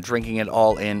can, and drinking it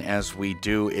all in as we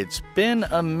do. It's been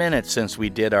a minute since we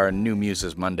did our new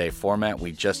Muses Monday format.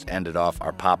 We just ended off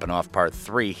our Poppin Off Part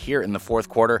 3 here in the fourth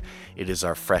quarter. It is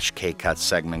our Fresh K-Cut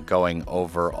segment going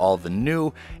over all the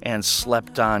new and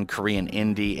slept-on Korean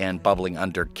indie and bubbling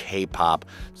under K-pop.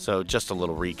 So just a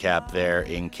little recap there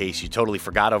in case you totally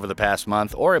forgot over the past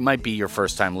month, or it might be your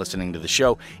first time listening to the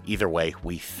show. Either way,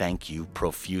 we thank you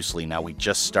profusely. Now, we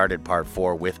just started Part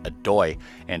 4 with ADOY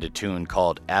and a tune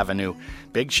called Avenue.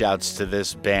 Big shouts to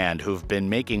this band who've been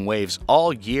making waves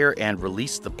all year and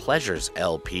released the Pleasures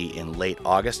LP in late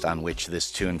August, on which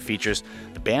this tune features.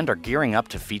 The band are gearing up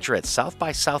to feature at South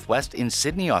by Southwest in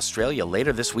Sydney, Australia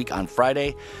later this week on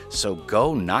Friday, so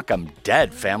go knock 'em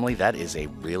dead, family. That is a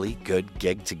really good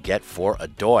gig to get for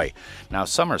ADOY. Now,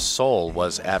 Summer Soul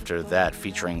was after that,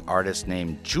 featuring artist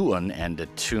named Jueun and a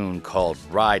tune called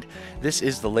Ride. This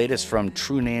is the latest from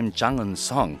true name Jang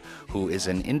Eun-sung, who is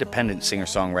an independent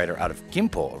singer-songwriter out of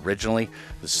Gimpo originally.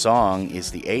 The song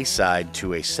is the A-side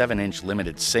to a 7-inch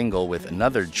limited single with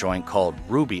another joint called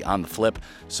Ruby on the flip,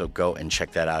 so go and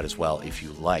check that out as well if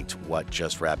you liked what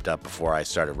just wrapped up before I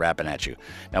started rapping at you.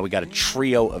 Now we got a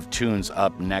trio of tunes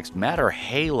up next. Matter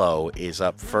Halo is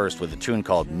up first with a tune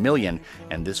called Million,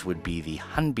 and this would be the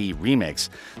hanbee remix.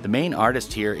 The main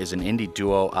artist here is an indie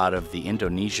duo out of the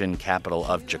Indonesian capital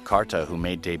of Jakarta who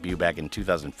made debut back in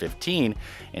 2015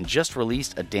 and just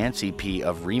released a dance EP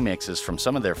of remixes from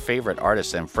some of their favorite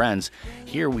artists and friends.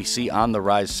 Here we see on the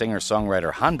rise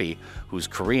singer-songwriter hanbee, who's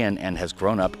Korean and has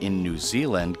grown up in New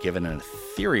Zealand, given an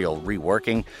ethereal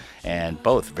reworking, and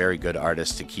both very good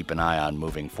artists to keep an eye on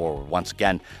moving forward. Once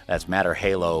again, that's Matter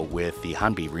Halo with the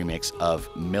hanbee remix of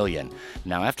Million.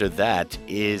 Now after that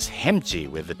is Hamzzi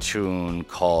with a tune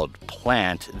called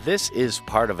Plant. This is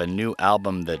part of a new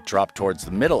album that dropped towards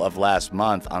the middle of last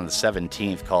month on the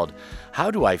 17th called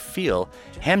How Do I Feel?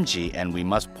 Hamzzi, and we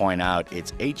must point out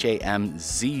it's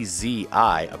Hamzzi,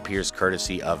 appears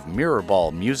courtesy of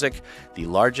Mirrorball Music, the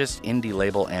largest indie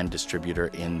label and distributor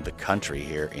in the country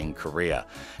here in Korea.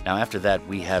 Now after that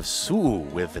we have Soowoo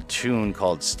with a tune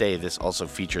called Stay. This also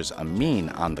features Amin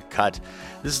on the cut.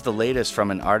 This is the latest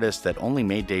from an artist that only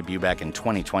made debut back in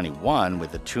 2021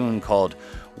 with a tune called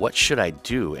What Should I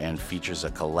Do, and features a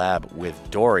collab with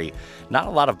Dory. Not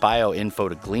a lot of bio info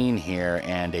to glean here,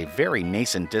 and a very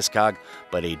nascent discog,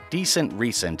 but a decent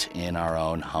recent in our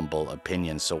own humble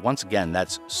opinion. So once again,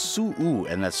 that's Soowoo,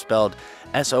 and that's spelled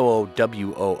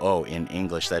Soowoo in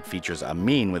English. That features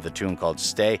Amin with a tune called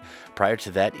Stay. Prior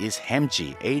to that is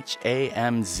Hamzzi,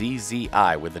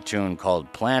 Hamzzi, with a tune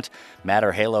called Plant.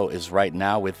 Matter Halo is right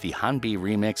now with the hanbee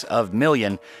remix of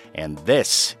Million, and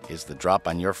this is the drop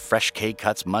on your Fresh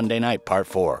K-Cuts Monday night, Part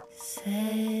 4.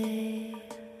 Say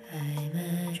I'm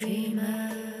a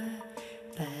dreamer,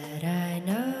 but I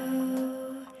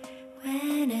know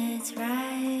when it's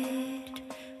right,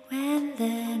 when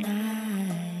the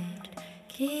night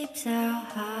keeps our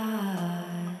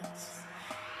hearts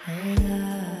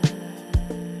alive.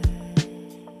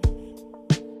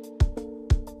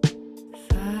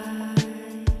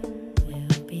 Fine,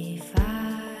 we'll be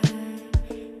fine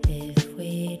if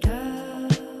we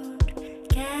don't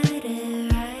get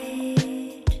it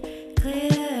right.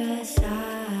 Clear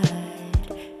aside.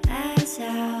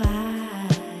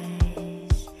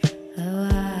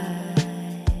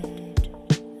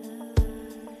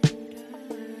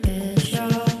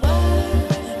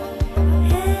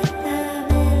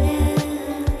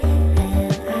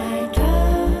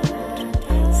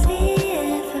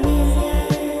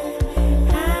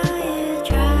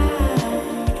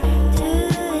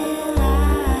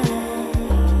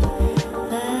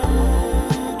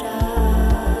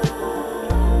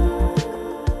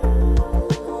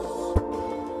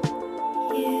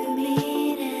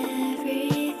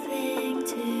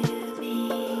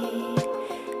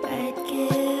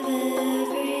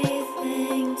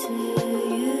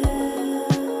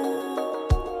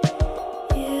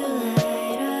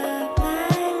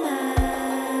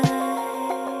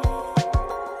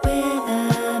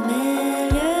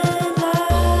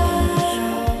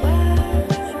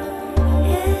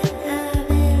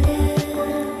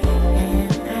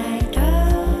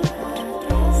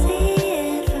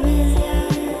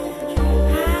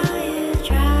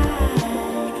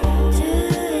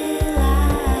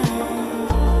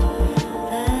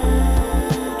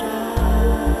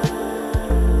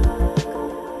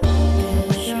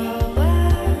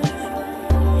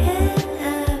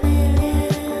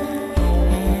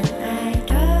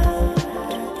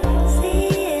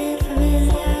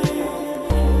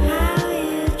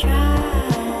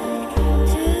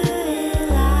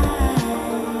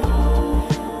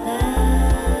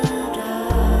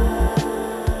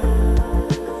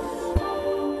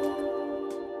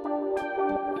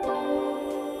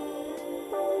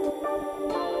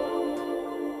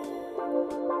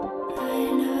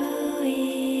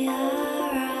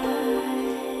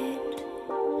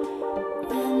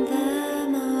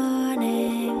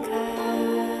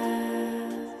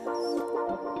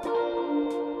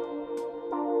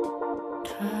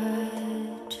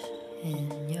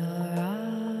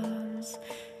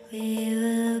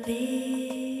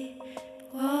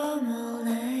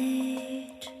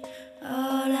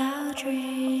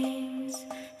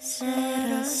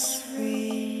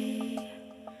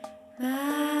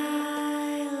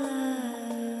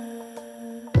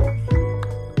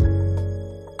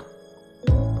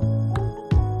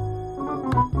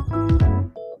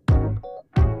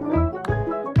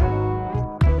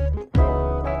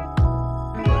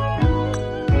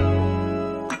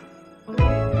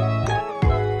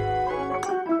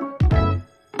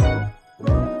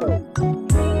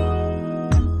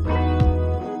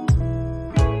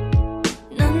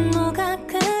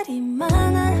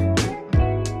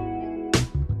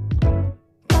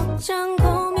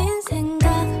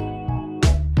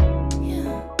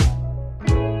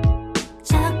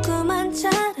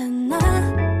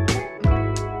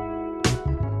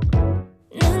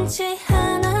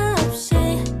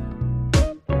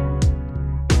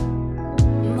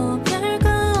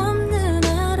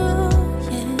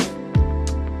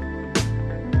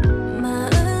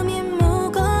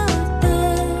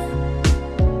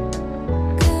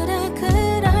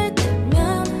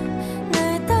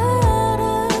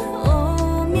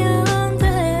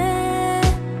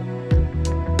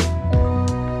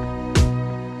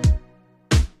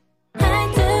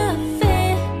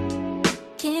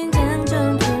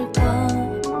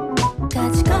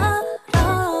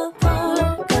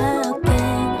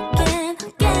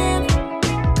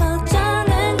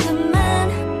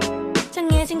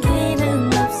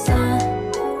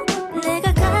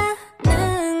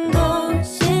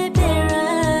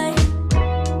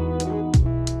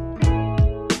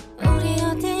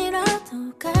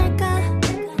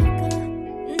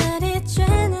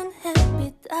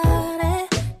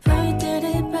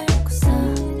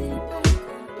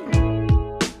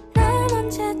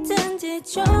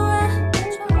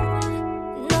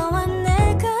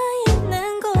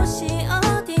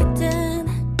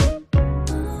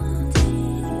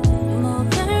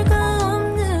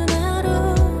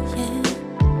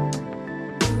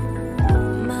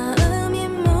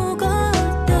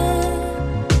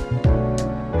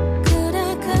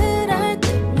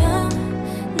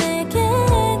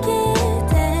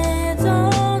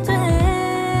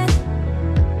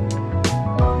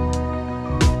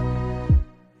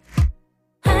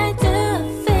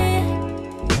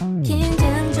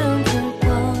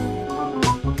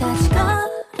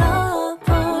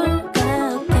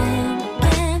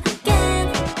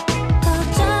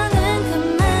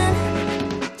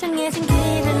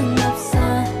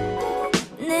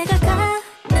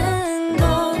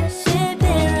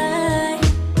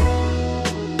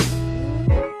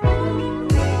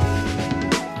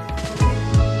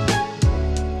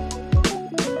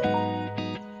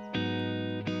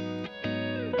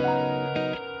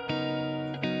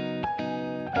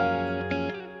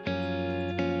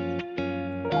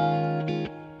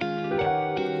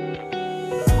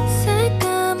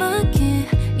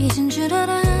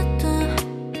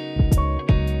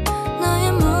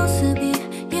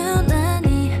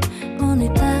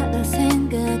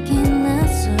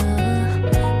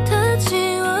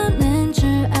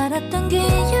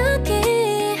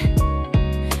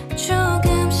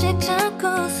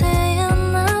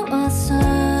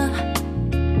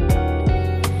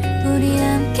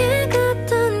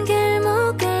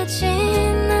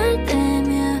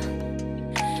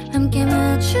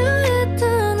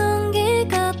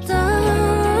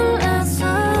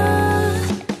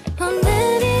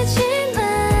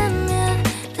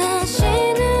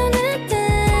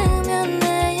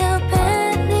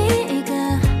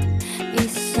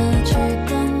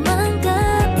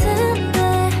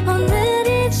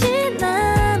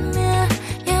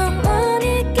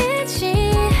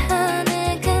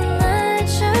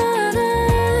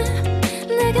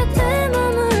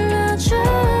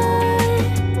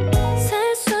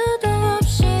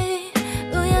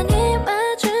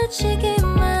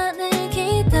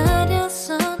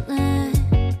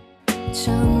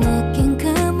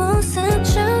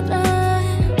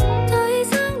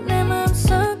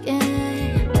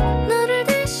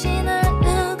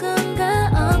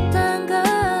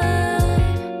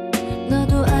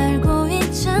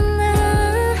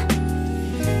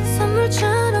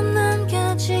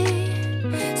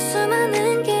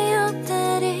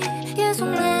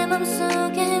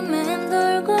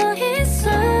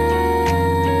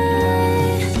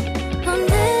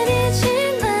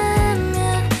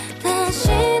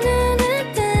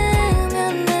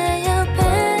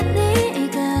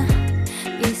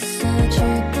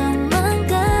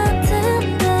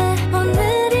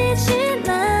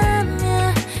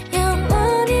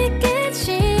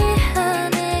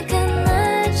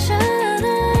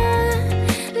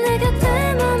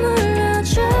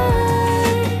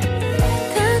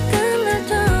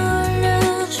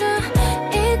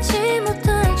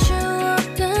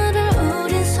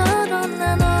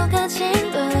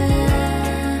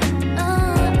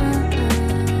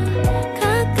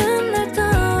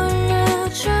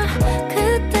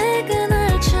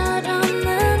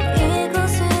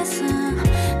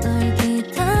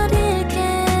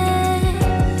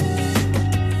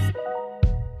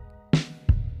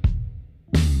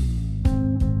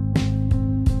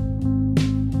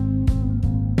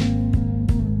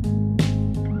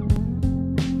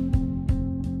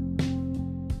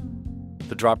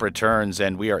 drop returns,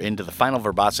 and we are into the final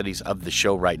verbosities of the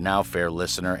show right now, fair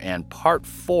listener. And part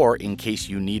 4, in case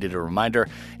you needed a reminder,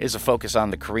 is a focus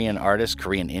on the Korean artist,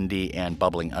 Korean indie, and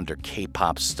bubbling under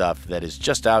K-pop stuff that is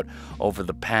just out over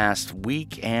the past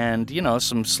week, and, you know,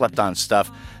 some slept-on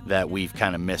stuff that we've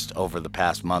kind of missed over the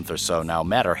past month or so. Now,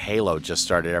 Matter Halo just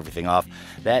started everything off.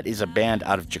 That is a band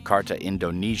out of Jakarta,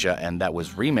 Indonesia, and that was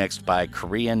remixed by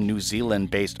Korean, New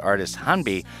Zealand-based artist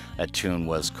hanbee. That tune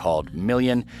was called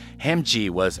Million. Hamzzi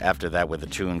was after that with a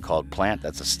tune called Plant.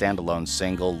 That's a standalone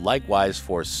single. Likewise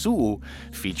for Soowoo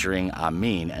featuring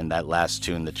Amin, and that last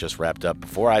tune that just wrapped up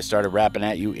before I started rapping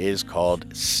at you is called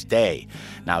Stay.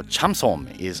 Now,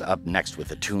 Chamsom is up next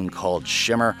with a tune called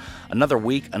Shimmer. Another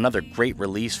week, another great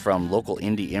release from local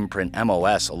indie imprint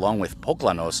MOS along with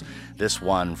Poklanos. This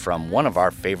one from one of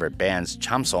our favorite bands,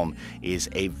 Chamsom, is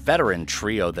a veteran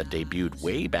trio that debuted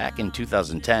way back in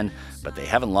 2010, but they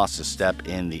haven't lost a step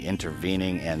in the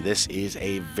intervening, and this is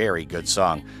a very good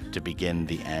song to begin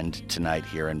the end tonight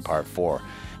here in part 4.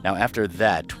 Now, after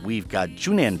that, we've got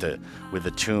Jueun with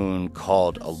a tune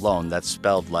called Alone. That's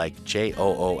spelled like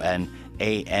Joonand.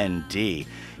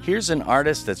 Here's an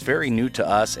artist that's very new to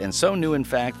us, and so new, in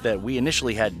fact, that we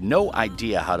initially had no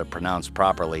idea how to pronounce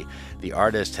properly. The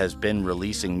artist has been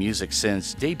releasing music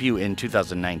since debut in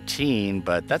 2019,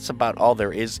 but that's about all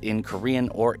there is in Korean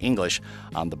or English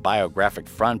on the biographic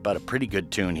front, but a pretty good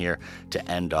tune here to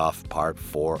end off part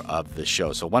 4 of the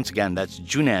show. So once again, that's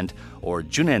Jueun or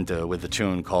Jueun with a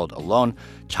tune called Alone.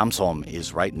 Chamsom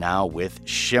is right now with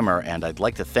Shimmer, and I'd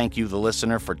like to thank you, the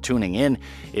listener, for tuning in.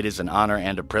 It is an honor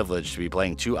and a privilege to be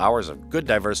playing 2 hours of good,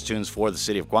 diverse tunes for the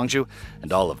city of Gwangju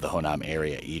and all of the Honam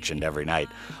area each and every night.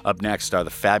 Up next are the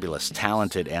fabulous,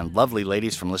 talented, and lovely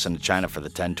ladies from Listen to China for the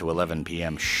 10 to 11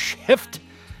 p.m. shift.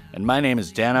 And my name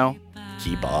is Dano.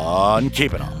 Keep on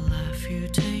keeping on.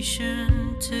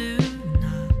 Refutation to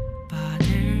not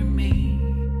bother me.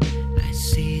 I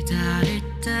see that it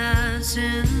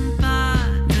doesn't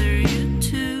bother you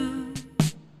too.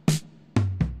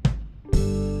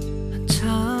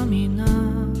 처음이나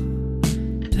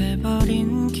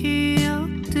돼버린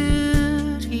기억들이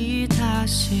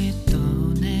다시 또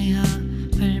내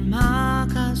앞을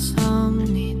막아섭니다.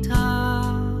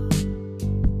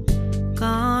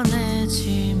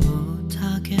 꺼내지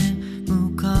못하게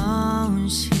무거운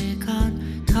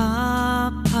시간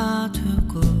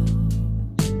덮어두고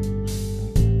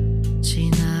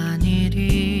지난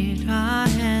일이라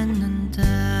했는데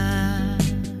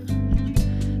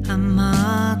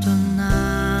아마도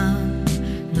난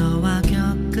너와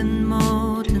겪은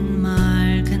모든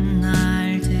맑은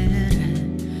날들에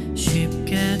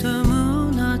쉽게도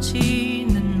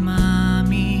무너지는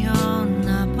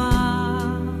맘이었나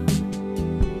봐.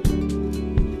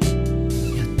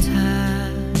 여태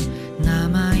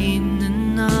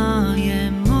남아있는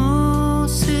너의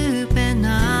모습에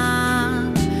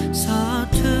난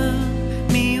서툰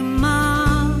미운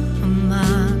마음만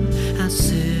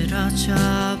아스러져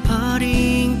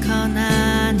버린 건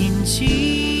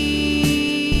아닌지.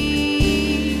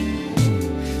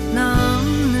 너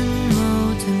없는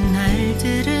모든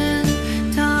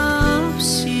날들은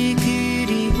더없이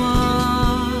그리워.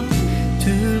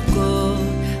 둘 곳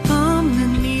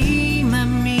없는 이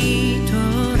맘이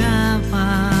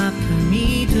돌아와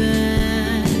아픔이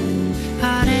돼.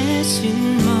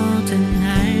 바래진 모든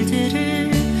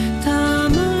날들을 더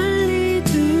멀리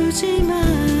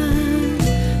두지만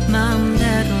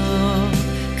마음대로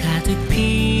가득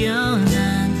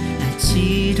피어난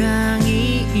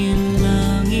아지랑이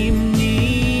일렁입니다.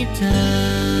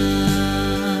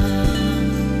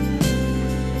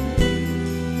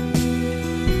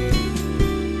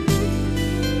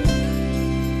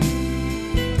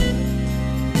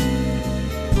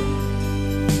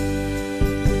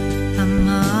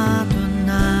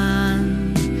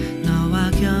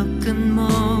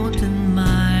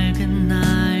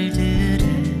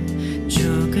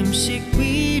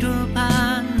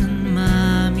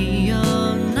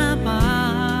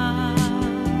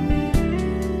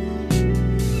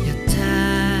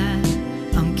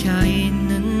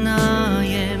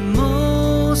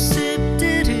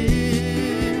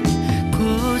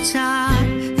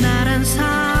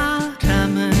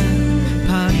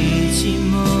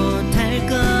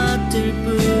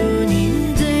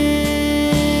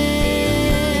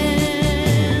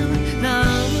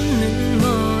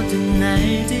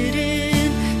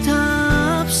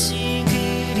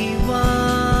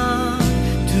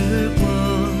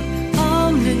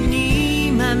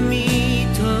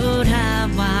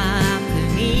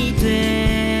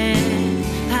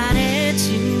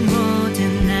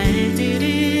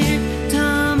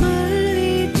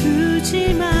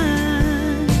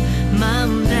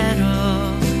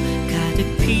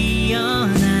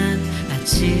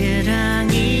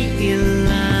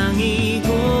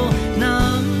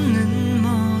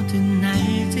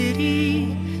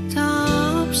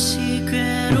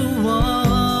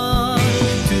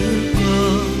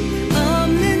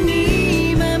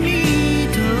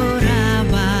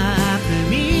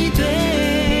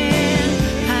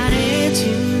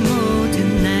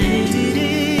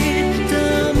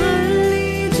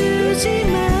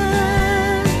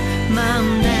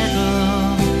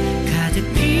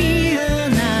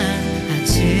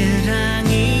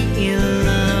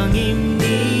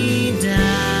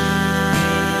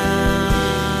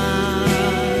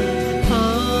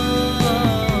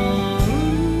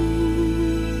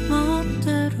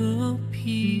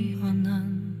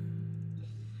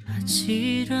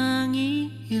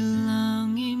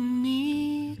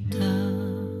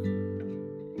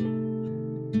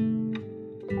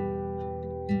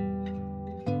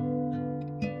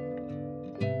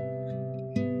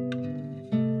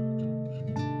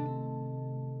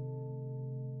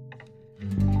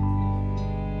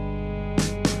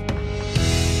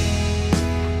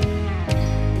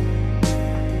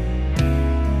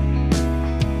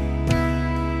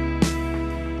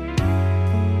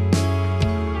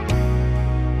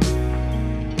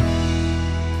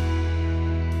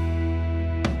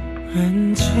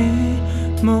 왠지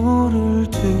모를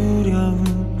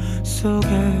두려움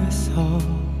속에서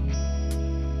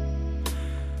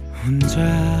혼자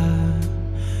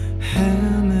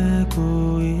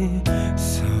헤매고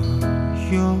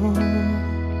있어요.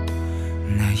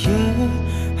 나의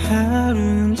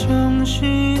하루는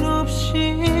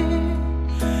정신없이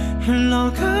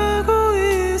흘러가고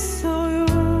있어요.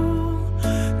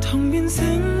 텅 빈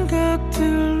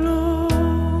생각들로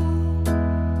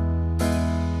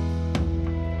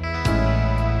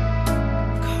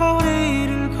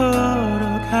거리를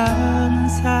걸어가는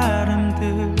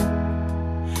사람들,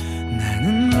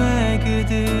 나는 왜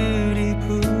그들이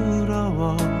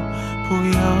부러워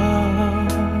보여.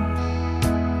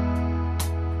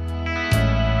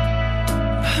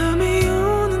 밤이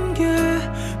오는 게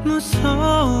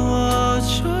무서워져요.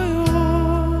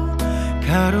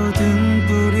 가로등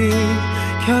불이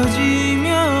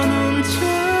켜지면 혼자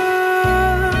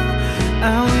I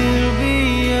will be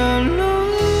alone.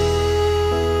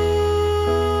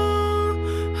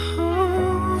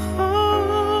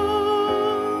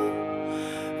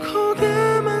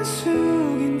 고개만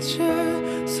숙인 채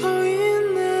서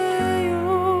있네요.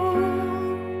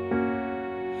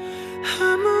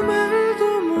 아무 말도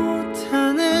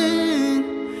못하는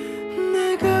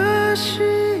내가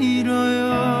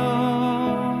싫어요.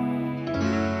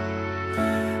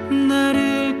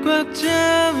 나를 꽉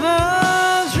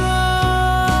잡아줘.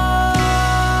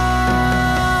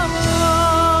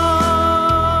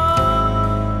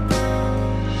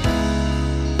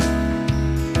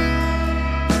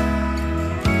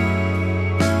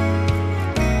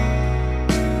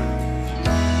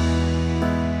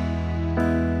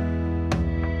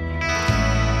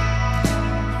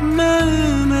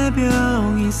 마음의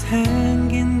병이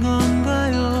생긴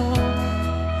건가요?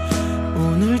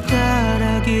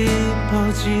 오늘따라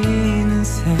깊어지는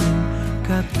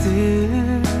생각들,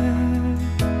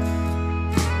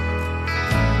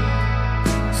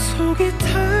 속이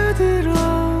타들어가는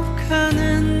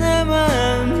내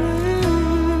마음을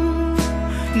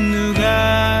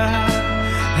누가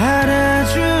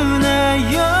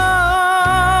알아주나요?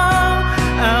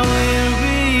 I will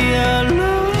be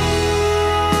alone.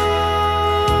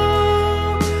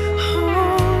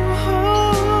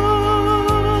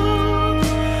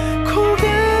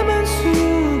 고개만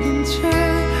숙인 채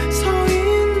서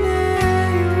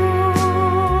있네요.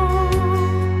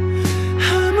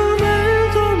 아무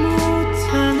말도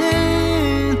못하는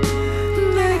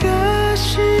내가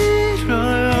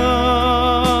싫어요.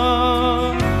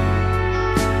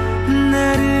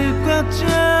 나를 꽉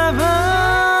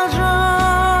잡아줘.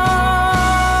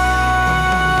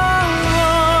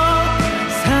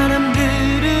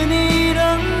 사람들은 이런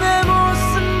내 모습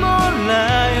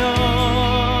몰라요.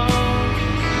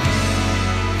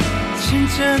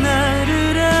 진짜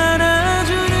나를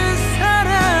알아주는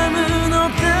사람은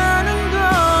없다는 걸.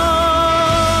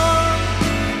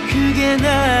 그게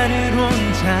나를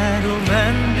혼자로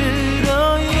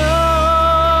만들어요.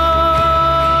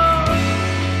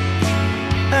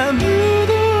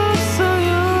 아무도 없어요.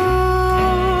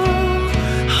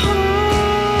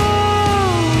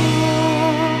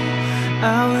 I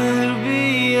will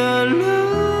be alone.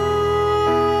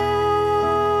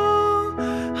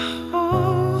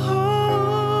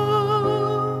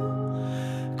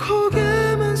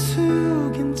 고개만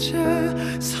숙인 채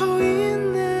서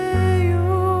있네요.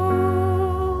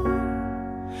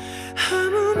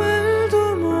 아무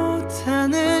말도 못하는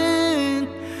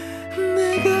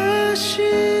내가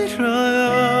싫어요.